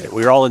 Oh, that's right.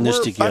 We're all in this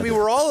together. I mean,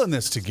 we're all in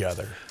this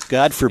together.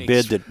 God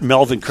forbid that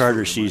Melvin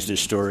Carter sees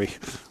this story.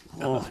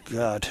 Oh,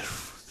 God.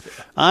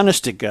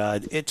 Honest to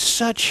God, it's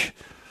such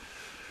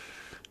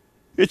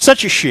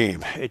a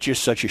shame. It's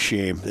just such a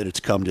shame that it's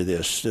come to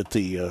this. That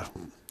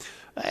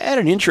I had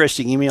an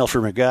interesting email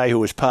from a guy who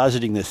was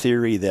positing the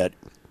theory that,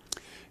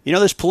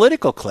 this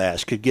political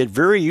class could get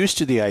very used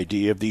to the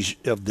idea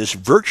of this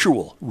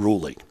virtual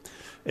ruling,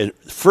 and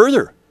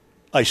further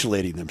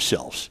isolating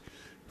themselves,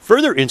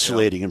 further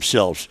insulating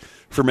themselves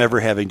from ever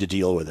having to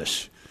deal with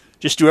this.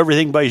 Just do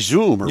everything by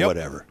Zoom or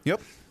whatever.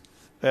 Yep.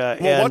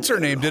 What's her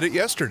name did it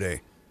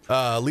yesterday?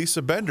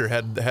 Lisa Bender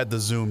had the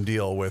Zoom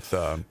deal with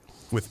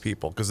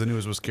people because the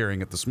news was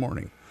carrying it this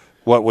morning.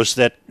 What was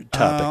that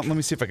topic? Let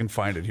me see if I can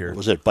find it here.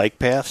 Was it bike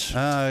paths?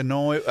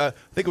 No, I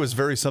think it was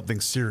very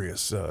something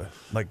serious,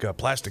 like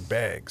plastic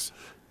bags.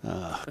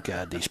 Oh,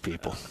 God, these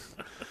people.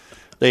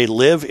 They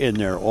live in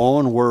their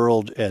own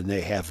world, and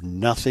they have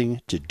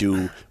nothing to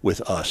do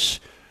with us.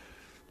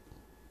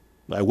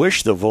 I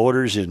wish the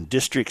voters in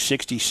District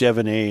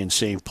 67A in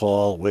St.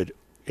 Paul would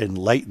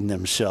enlighten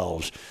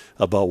themselves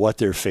about what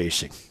they're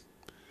facing.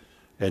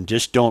 And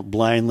just don't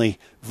blindly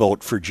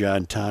vote for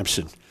John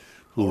Thompson,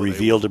 who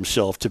revealed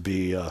himself to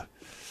be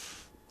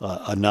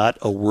not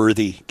a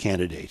worthy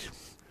candidate.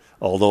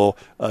 Although,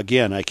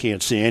 again, I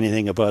can't say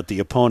anything about the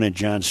opponent,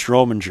 John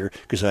Strominger,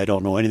 because I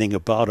don't know anything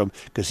about him,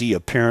 because he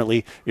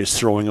apparently is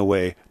throwing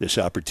away this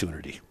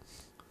opportunity.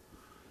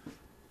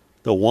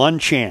 The one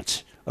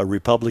chance a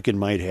Republican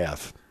might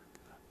have,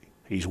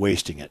 he's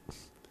wasting it.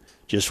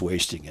 Just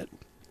wasting it.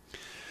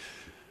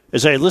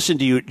 As I listened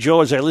to you,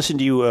 Joe,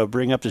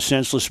 bring up the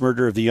senseless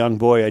murder of the young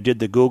boy, I did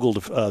the Google.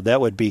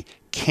 That would be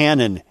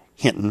Cannon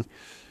Hinton.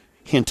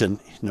 Hinton.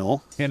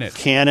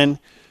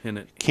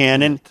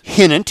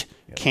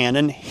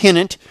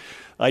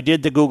 I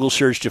did the Google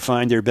search to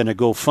find there had been a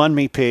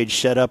GoFundMe page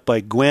set up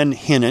by Gwen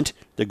Hinnant,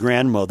 the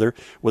grandmother,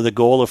 with a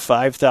goal of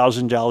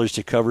 $5,000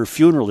 to cover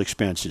funeral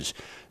expenses.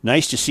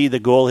 Nice to see the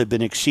goal had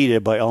been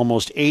exceeded by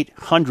almost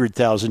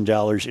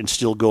 $800,000 and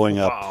still going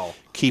up. Wow.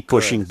 Keep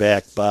pushing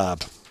back,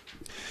 Bob.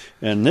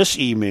 And this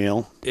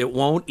email... It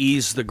won't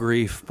ease the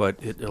grief, but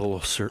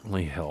it'll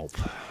certainly help.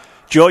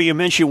 Joe, you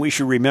mentioned we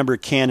should remember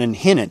Cannon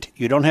Hinnant.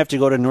 You don't have to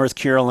go to North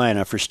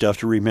Carolina for stuff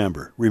to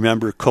remember.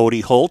 Remember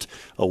Cody Holt,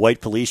 a white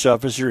police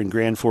officer in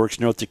Grand Forks,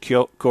 North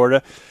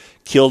Dakota,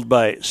 killed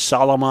by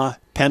Salama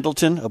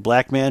Pendleton, a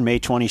black man, May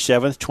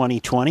 27th,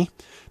 2020.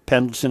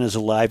 Pendleton is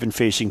alive and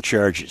facing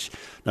charges.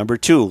 Number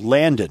 2,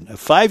 Landon, a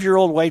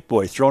 5-year-old white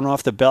boy thrown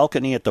off the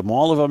balcony at the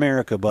Mall of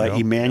America by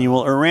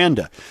Emmanuel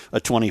Aranda,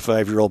 a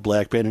 25-year-old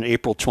black man in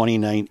April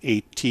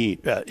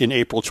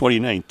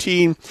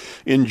 2019.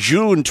 In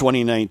June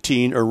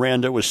 2019,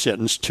 Aranda was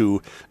sentenced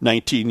to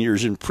 19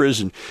 years in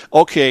prison.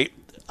 Okay,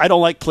 I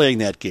don't like playing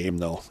that game,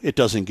 though. It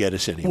doesn't get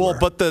us anywhere. Well,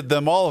 but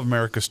the Mall of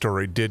America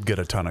story did get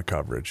a ton of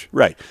coverage.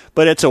 Right.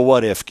 But it's a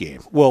what-if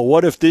game. Well,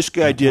 what if this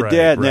guy did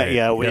that? And that? Right.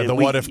 Yeah, the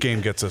what-if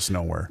game gets us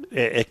nowhere.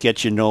 It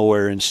gets you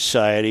nowhere in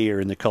society or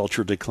in the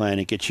cultural decline.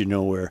 It gets you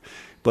nowhere.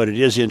 But it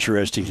is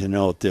interesting to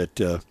note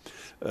that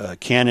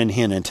Canon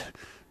Hinnant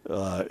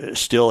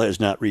still has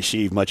not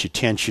received much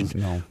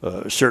attention,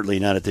 certainly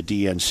not at the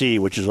DNC,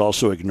 which is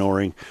also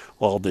ignoring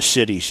all the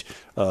cities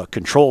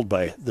controlled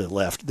by the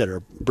left that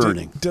are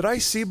burning. Did I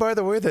see, by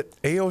the way,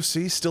 that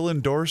AOC still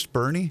endorsed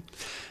Bernie?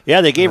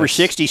 Yeah, they gave her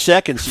 60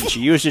 seconds and she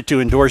used it to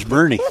endorse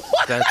Bernie.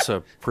 That's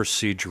a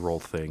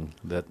procedural thing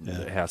that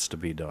has to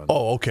be done.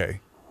 Oh,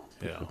 okay.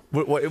 Yeah.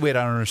 Wait,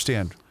 I don't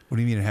understand. What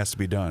do you mean it has to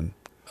be done?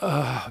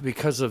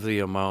 Because of the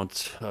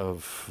amount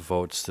of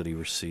votes that he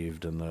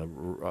received and the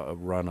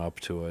run up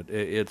to it,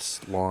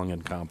 it's long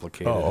and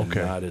complicated and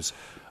not as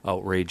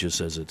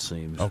outrageous as it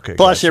seems. Okay.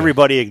 Plus,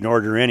 everybody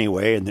ignored her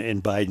anyway,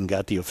 and Biden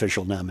got the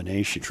official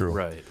nomination. True.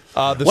 Right.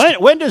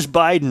 When does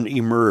Biden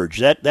emerge?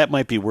 That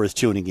might be worth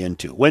tuning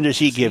into. When does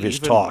he give his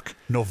talk?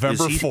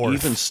 November 4th.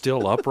 Even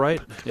still upright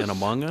and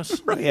among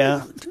us?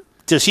 Yeah.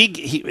 Does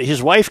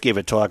his wife gave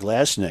a talk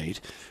last night.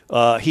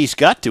 He's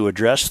got to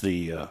address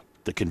the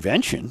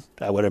convention,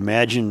 I would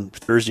imagine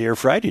Thursday or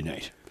Friday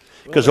night,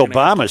 because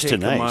Obama's take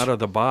tonight. Him out of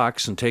the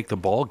box and take the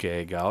ball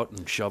gag out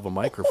and shove a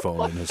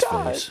microphone in his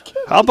face.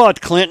 How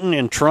about Clinton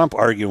and Trump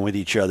arguing with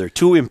each other?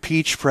 Two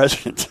impeached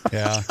presidents.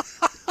 Yeah.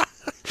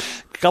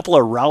 A couple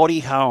of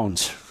rowdy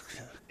hounds.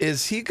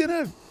 Is he going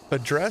to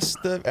address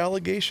the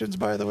allegations,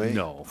 by the way?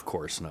 No, of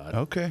course not.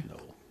 Okay. No.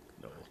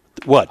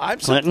 What? I'm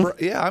Clinton?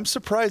 I'm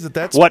surprised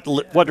that's What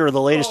are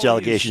the latest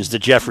allegations? The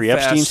Jeffrey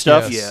Epstein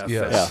stuff? Yeah,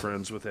 Yes. fast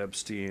friends with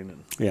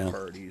Epstein and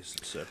parties,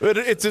 etc. But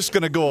it's just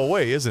going to go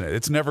away, isn't it?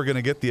 It's never going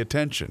to get the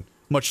attention,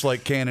 much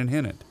like Canon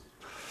Hinnant.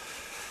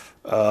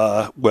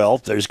 Well,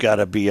 there's got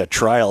to be a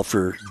trial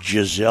for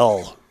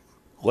Giselle.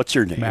 What's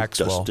her name?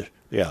 Maxwell.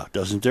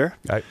 Doesn't there?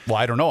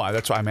 I don't know.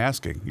 That's why I'm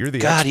asking. You're the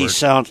God,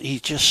 expert.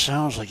 he just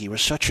sounds like he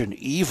was such an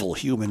evil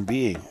human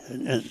being.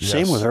 And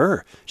same with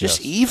her.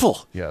 Just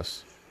evil.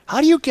 Yes. How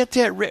do you get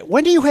that?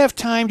 When do you have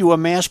time to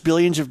amass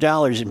billions of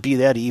dollars and be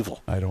that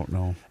evil? I don't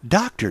know.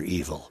 Dr.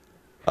 Evil.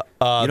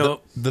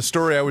 The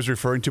story I was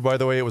referring to, by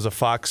the way, it was a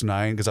Fox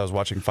 9, because I was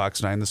watching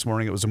Fox 9 this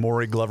morning. It was a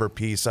Maury Glover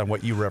piece on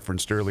what you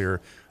referenced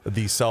earlier,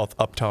 the South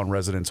Uptown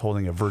residents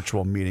holding a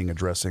virtual meeting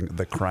addressing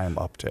the crime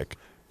uptick.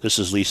 This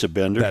is Lisa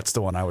Bender. That's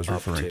the one I was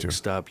referring to.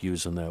 Stop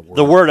using that word.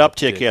 The word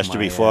uptick has to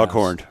my be ass.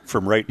 foghorned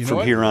from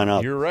here on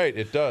out. You're right.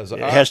 It does. It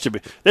has to be.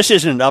 This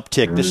isn't an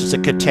uptick. This is a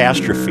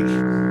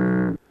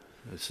catastrophe.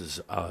 This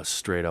is a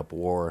straight-up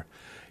war.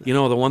 You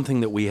know, the one thing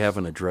that we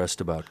haven't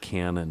addressed about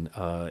Cannon,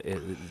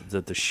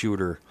 that the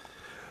shooter,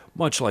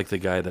 much like the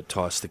guy that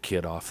tossed the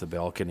kid off the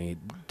balcony,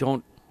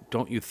 don't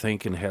you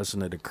think, and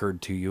hasn't it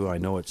occurred to you, I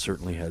know it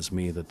certainly has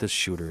me, that this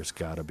shooter has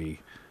got to be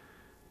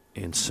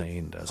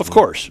insane, doesn't it? Of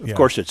course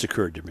it's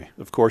occurred to me.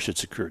 Of course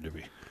it's occurred to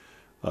me.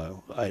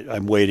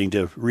 I'm waiting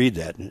to read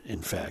that,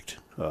 in fact.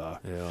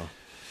 Yeah.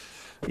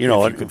 You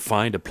know, if you could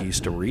find a piece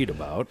to read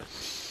about.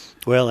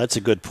 Well, that's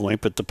a good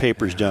point, but the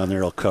papers down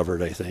there will cover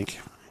it, I think.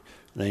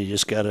 Then you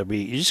just got to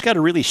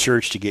really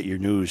search to get your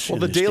news. Well, in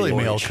the this Daily day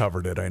and Mail age.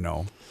 covered it, I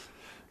know.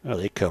 Oh,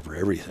 they cover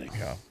everything.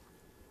 Yeah.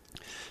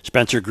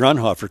 Spencer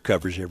Grunhofer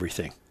covers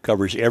everything.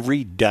 Covers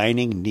every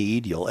dining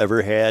need you'll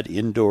ever had,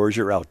 indoors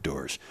or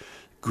outdoors.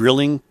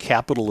 Grilling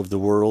capital of the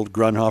world,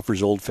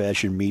 Grunhofer's Old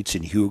Fashioned Meats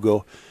in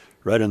Hugo,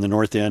 right on the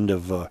north end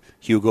of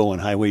Hugo on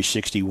Highway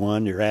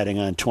 61. They're adding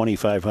on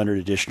 2,500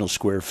 additional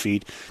square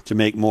feet to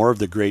make more of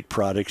the great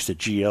products that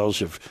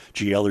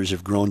GLers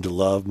have grown to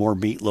love. More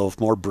meatloaf,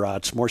 more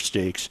brats, more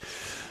steaks,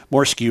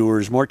 more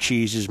skewers, more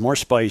cheeses, more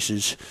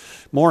spices,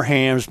 more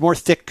hams, more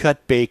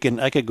thick-cut bacon.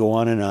 I could go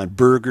on and on.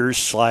 Burgers,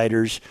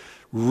 sliders,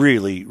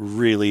 really,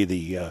 really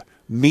the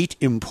meat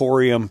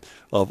emporium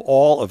of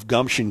all of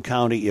Gumption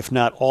County, if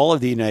not all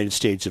of the United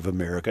States of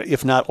America,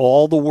 if not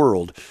all the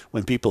world,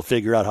 when people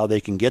figure out how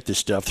they can get this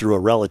stuff through a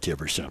relative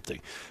or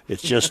something.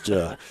 It's just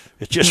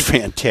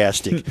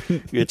fantastic.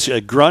 It's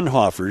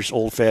Grunhofer's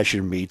Old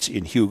Fashioned Meats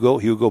in Hugo.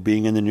 Hugo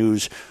being in the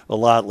news a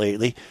lot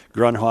lately.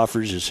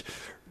 Grunhofer's has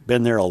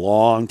been there a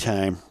long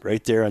time,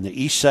 right there on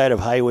the east side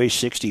of Highway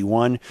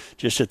 61,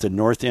 just at the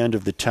north end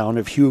of the town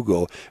of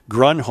Hugo.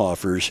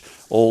 Grunhofer's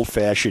Old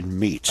Fashioned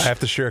Meats. I have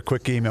to share a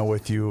quick email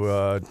with you.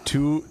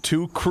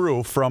 To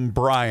crew from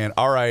Brian.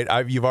 All right,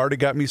 you've already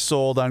got me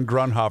sold on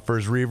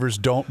Grunhofer's. Reavers,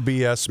 don't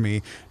BS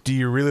me. Do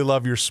you really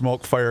love your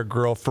smoke fire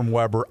grill from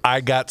Weber? I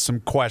got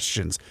some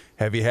questions.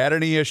 Have you had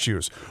any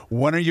issues?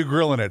 When are you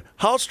grilling it?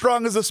 How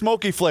strong is the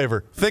smoky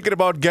flavor? Thinking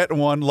about getting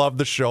one. Love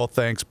the show.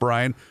 Thanks,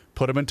 Brian.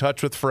 Put him in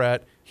touch with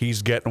Frat.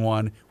 He's getting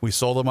one. We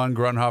sold him on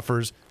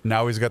Grunhofer's.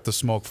 Now he's got the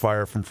smoke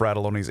fire from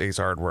Fratelloni's Ace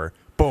Hardware.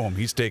 Boom,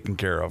 he's taken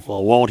care of.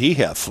 Well, won't he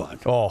have fun?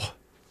 Oh,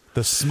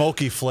 the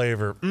smoky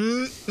flavor.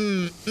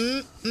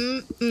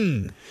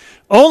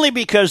 Only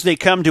because they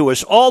come to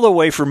us all the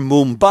way from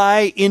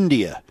Mumbai,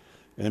 India.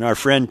 And our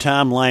friend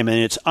Tom Lyman.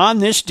 It's on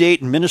this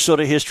date in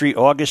Minnesota history,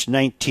 August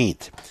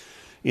 19th.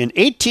 In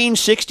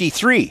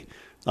 1863,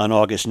 on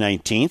August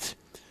 19th.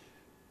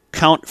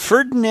 Count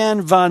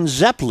Ferdinand von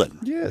Zeppelin,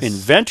 Yes.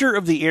 inventor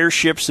of the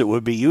airships that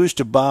would be used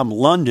to bomb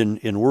London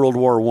in World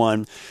War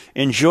I,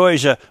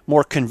 enjoys a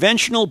more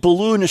conventional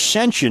balloon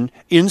ascension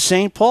in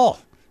St. Paul.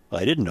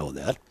 I didn't know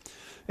that.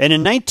 And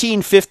in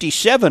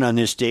 1957, on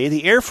this day,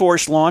 the Air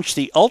Force launched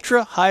the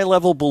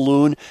ultra-high-level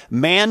balloon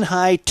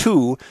Man-High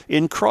 2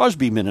 in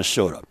Crosby,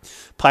 Minnesota.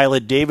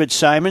 Pilot David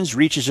Simons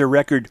reaches a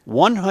record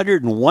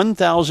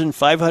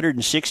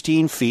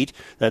 101,516 feet,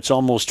 that's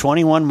almost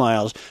 21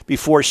 miles,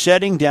 before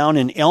setting down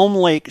in Elm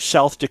Lake,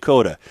 South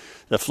Dakota.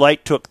 The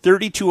flight took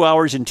 32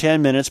 hours and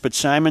 10 minutes, but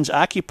Simons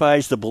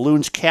occupies the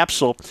balloon's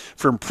capsule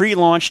from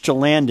pre-launch to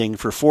landing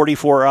for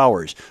 44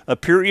 hours, a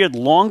period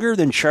longer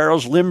than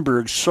Charles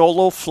Lindbergh's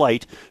solo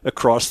flight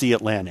across the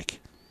Atlantic.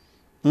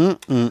 Wow.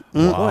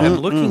 And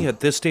looking at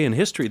this day in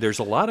history, there's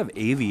a lot of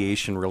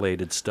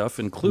aviation-related stuff,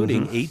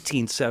 including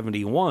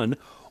 1871,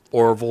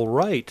 Orville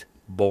Wright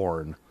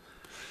born.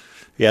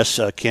 Yes,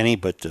 Kenny,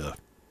 but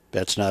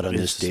that's not on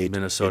this date.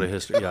 Minnesota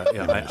history.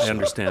 Yeah, I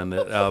understand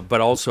that. But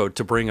also,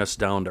 to bring us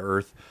down to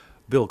earth,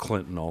 Bill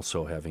Clinton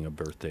also having a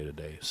birthday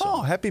today. So.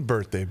 Oh, happy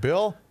birthday,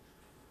 Bill.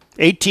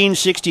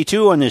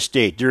 1862 on this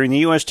date, during the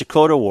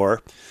U.S.-Dakota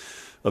War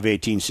of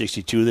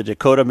 1862, the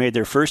Dakota made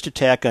their first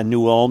attack on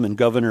New Ulm, and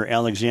Governor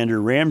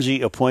Alexander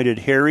Ramsey appointed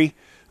Henry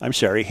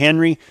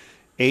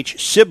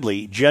H.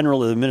 Sibley,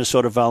 general of the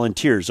Minnesota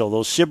Volunteers.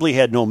 Although Sibley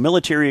had no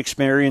military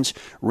experience,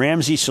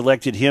 Ramsey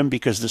selected him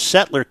because the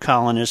settler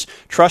colonists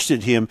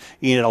trusted him.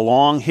 He had a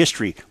long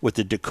history with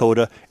the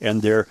Dakota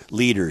and their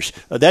leaders.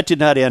 That did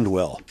not end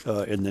well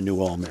in the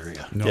New Ulm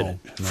area, did it?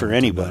 For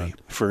anybody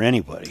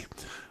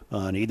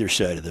on either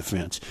side of the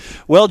fence.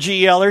 Well,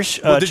 GLers,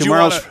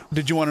 tomorrow's...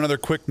 Did you want another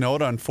quick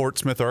note on Fort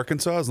Smith,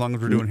 Arkansas, as long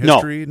as we're doing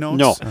history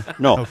notes?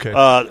 No. Okay.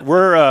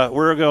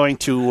 We're going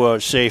to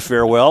say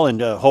farewell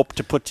and hope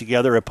to put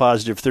together a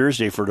positive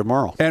Thursday for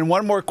tomorrow. And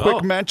one more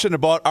quick mention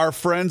about our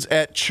friends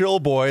at Chill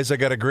Boys. I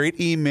got a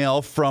great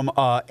email from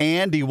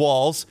Andy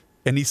Walls,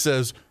 and he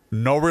says,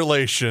 no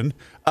relation.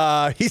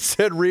 He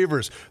said,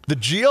 Reavers, the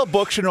GL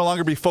book should no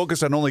longer be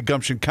focused on only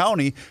Gumption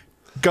County.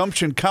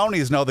 Gumption County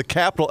is now the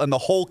capital, and the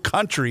whole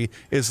country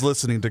is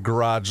listening to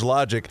Garage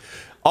Logic.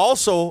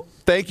 Also,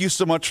 thank you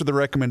so much for the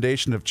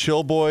recommendation of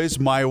Chill Boys.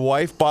 My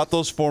wife bought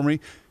those for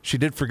me. She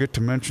did forget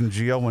to mention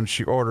GL when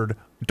she ordered.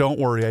 Don't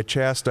worry, I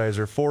chastise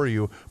her for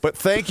you. But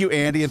thank you,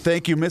 Andy, and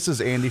thank you,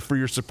 Mrs. Andy, for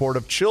your support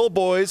of Chill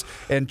Boys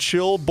and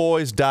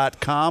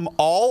chillboys.com.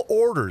 All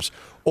orders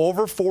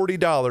over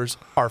 $40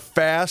 are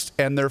fast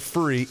and they're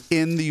free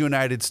in the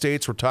United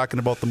States. We're talking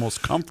about the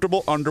most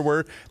comfortable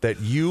underwear that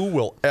you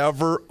will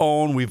ever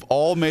own. We've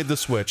all made the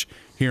switch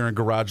here in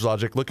Garage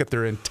Logic. Look at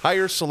their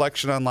entire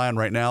selection online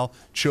right now,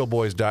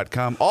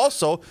 chillboys.com.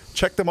 Also,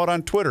 check them out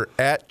on Twitter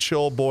at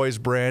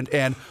chillboysbrand.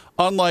 And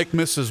unlike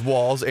Mrs.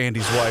 Walls,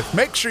 Andy's wife,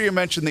 make sure you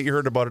mention that you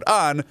heard about it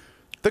on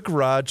the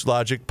Garage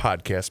Logic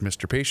podcast,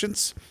 Mr.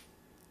 Patience.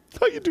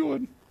 How you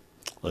doing?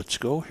 Let's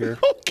go here.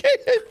 Okay,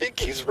 I think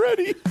he's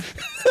ready.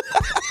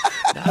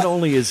 Not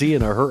only is he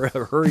in a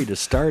hurry to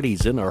start,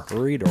 he's in a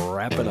hurry to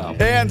wrap it up.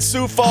 And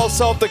Sioux Falls,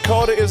 South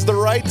Dakota is the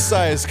right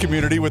size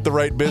community with the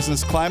right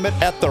business climate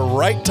at the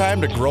right time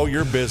to grow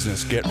your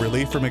business. Get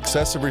relief from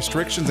excessive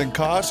restrictions and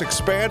costs.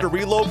 Expand or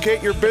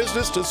relocate your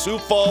business to Sioux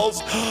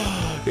Falls.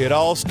 It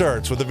all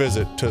starts with a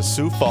visit to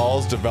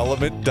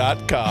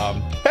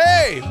SiouxFallsDevelopment.com.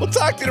 Hey, we'll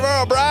talk to you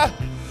tomorrow, brah.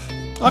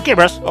 Okay,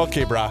 Bruce.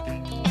 Okay, brah.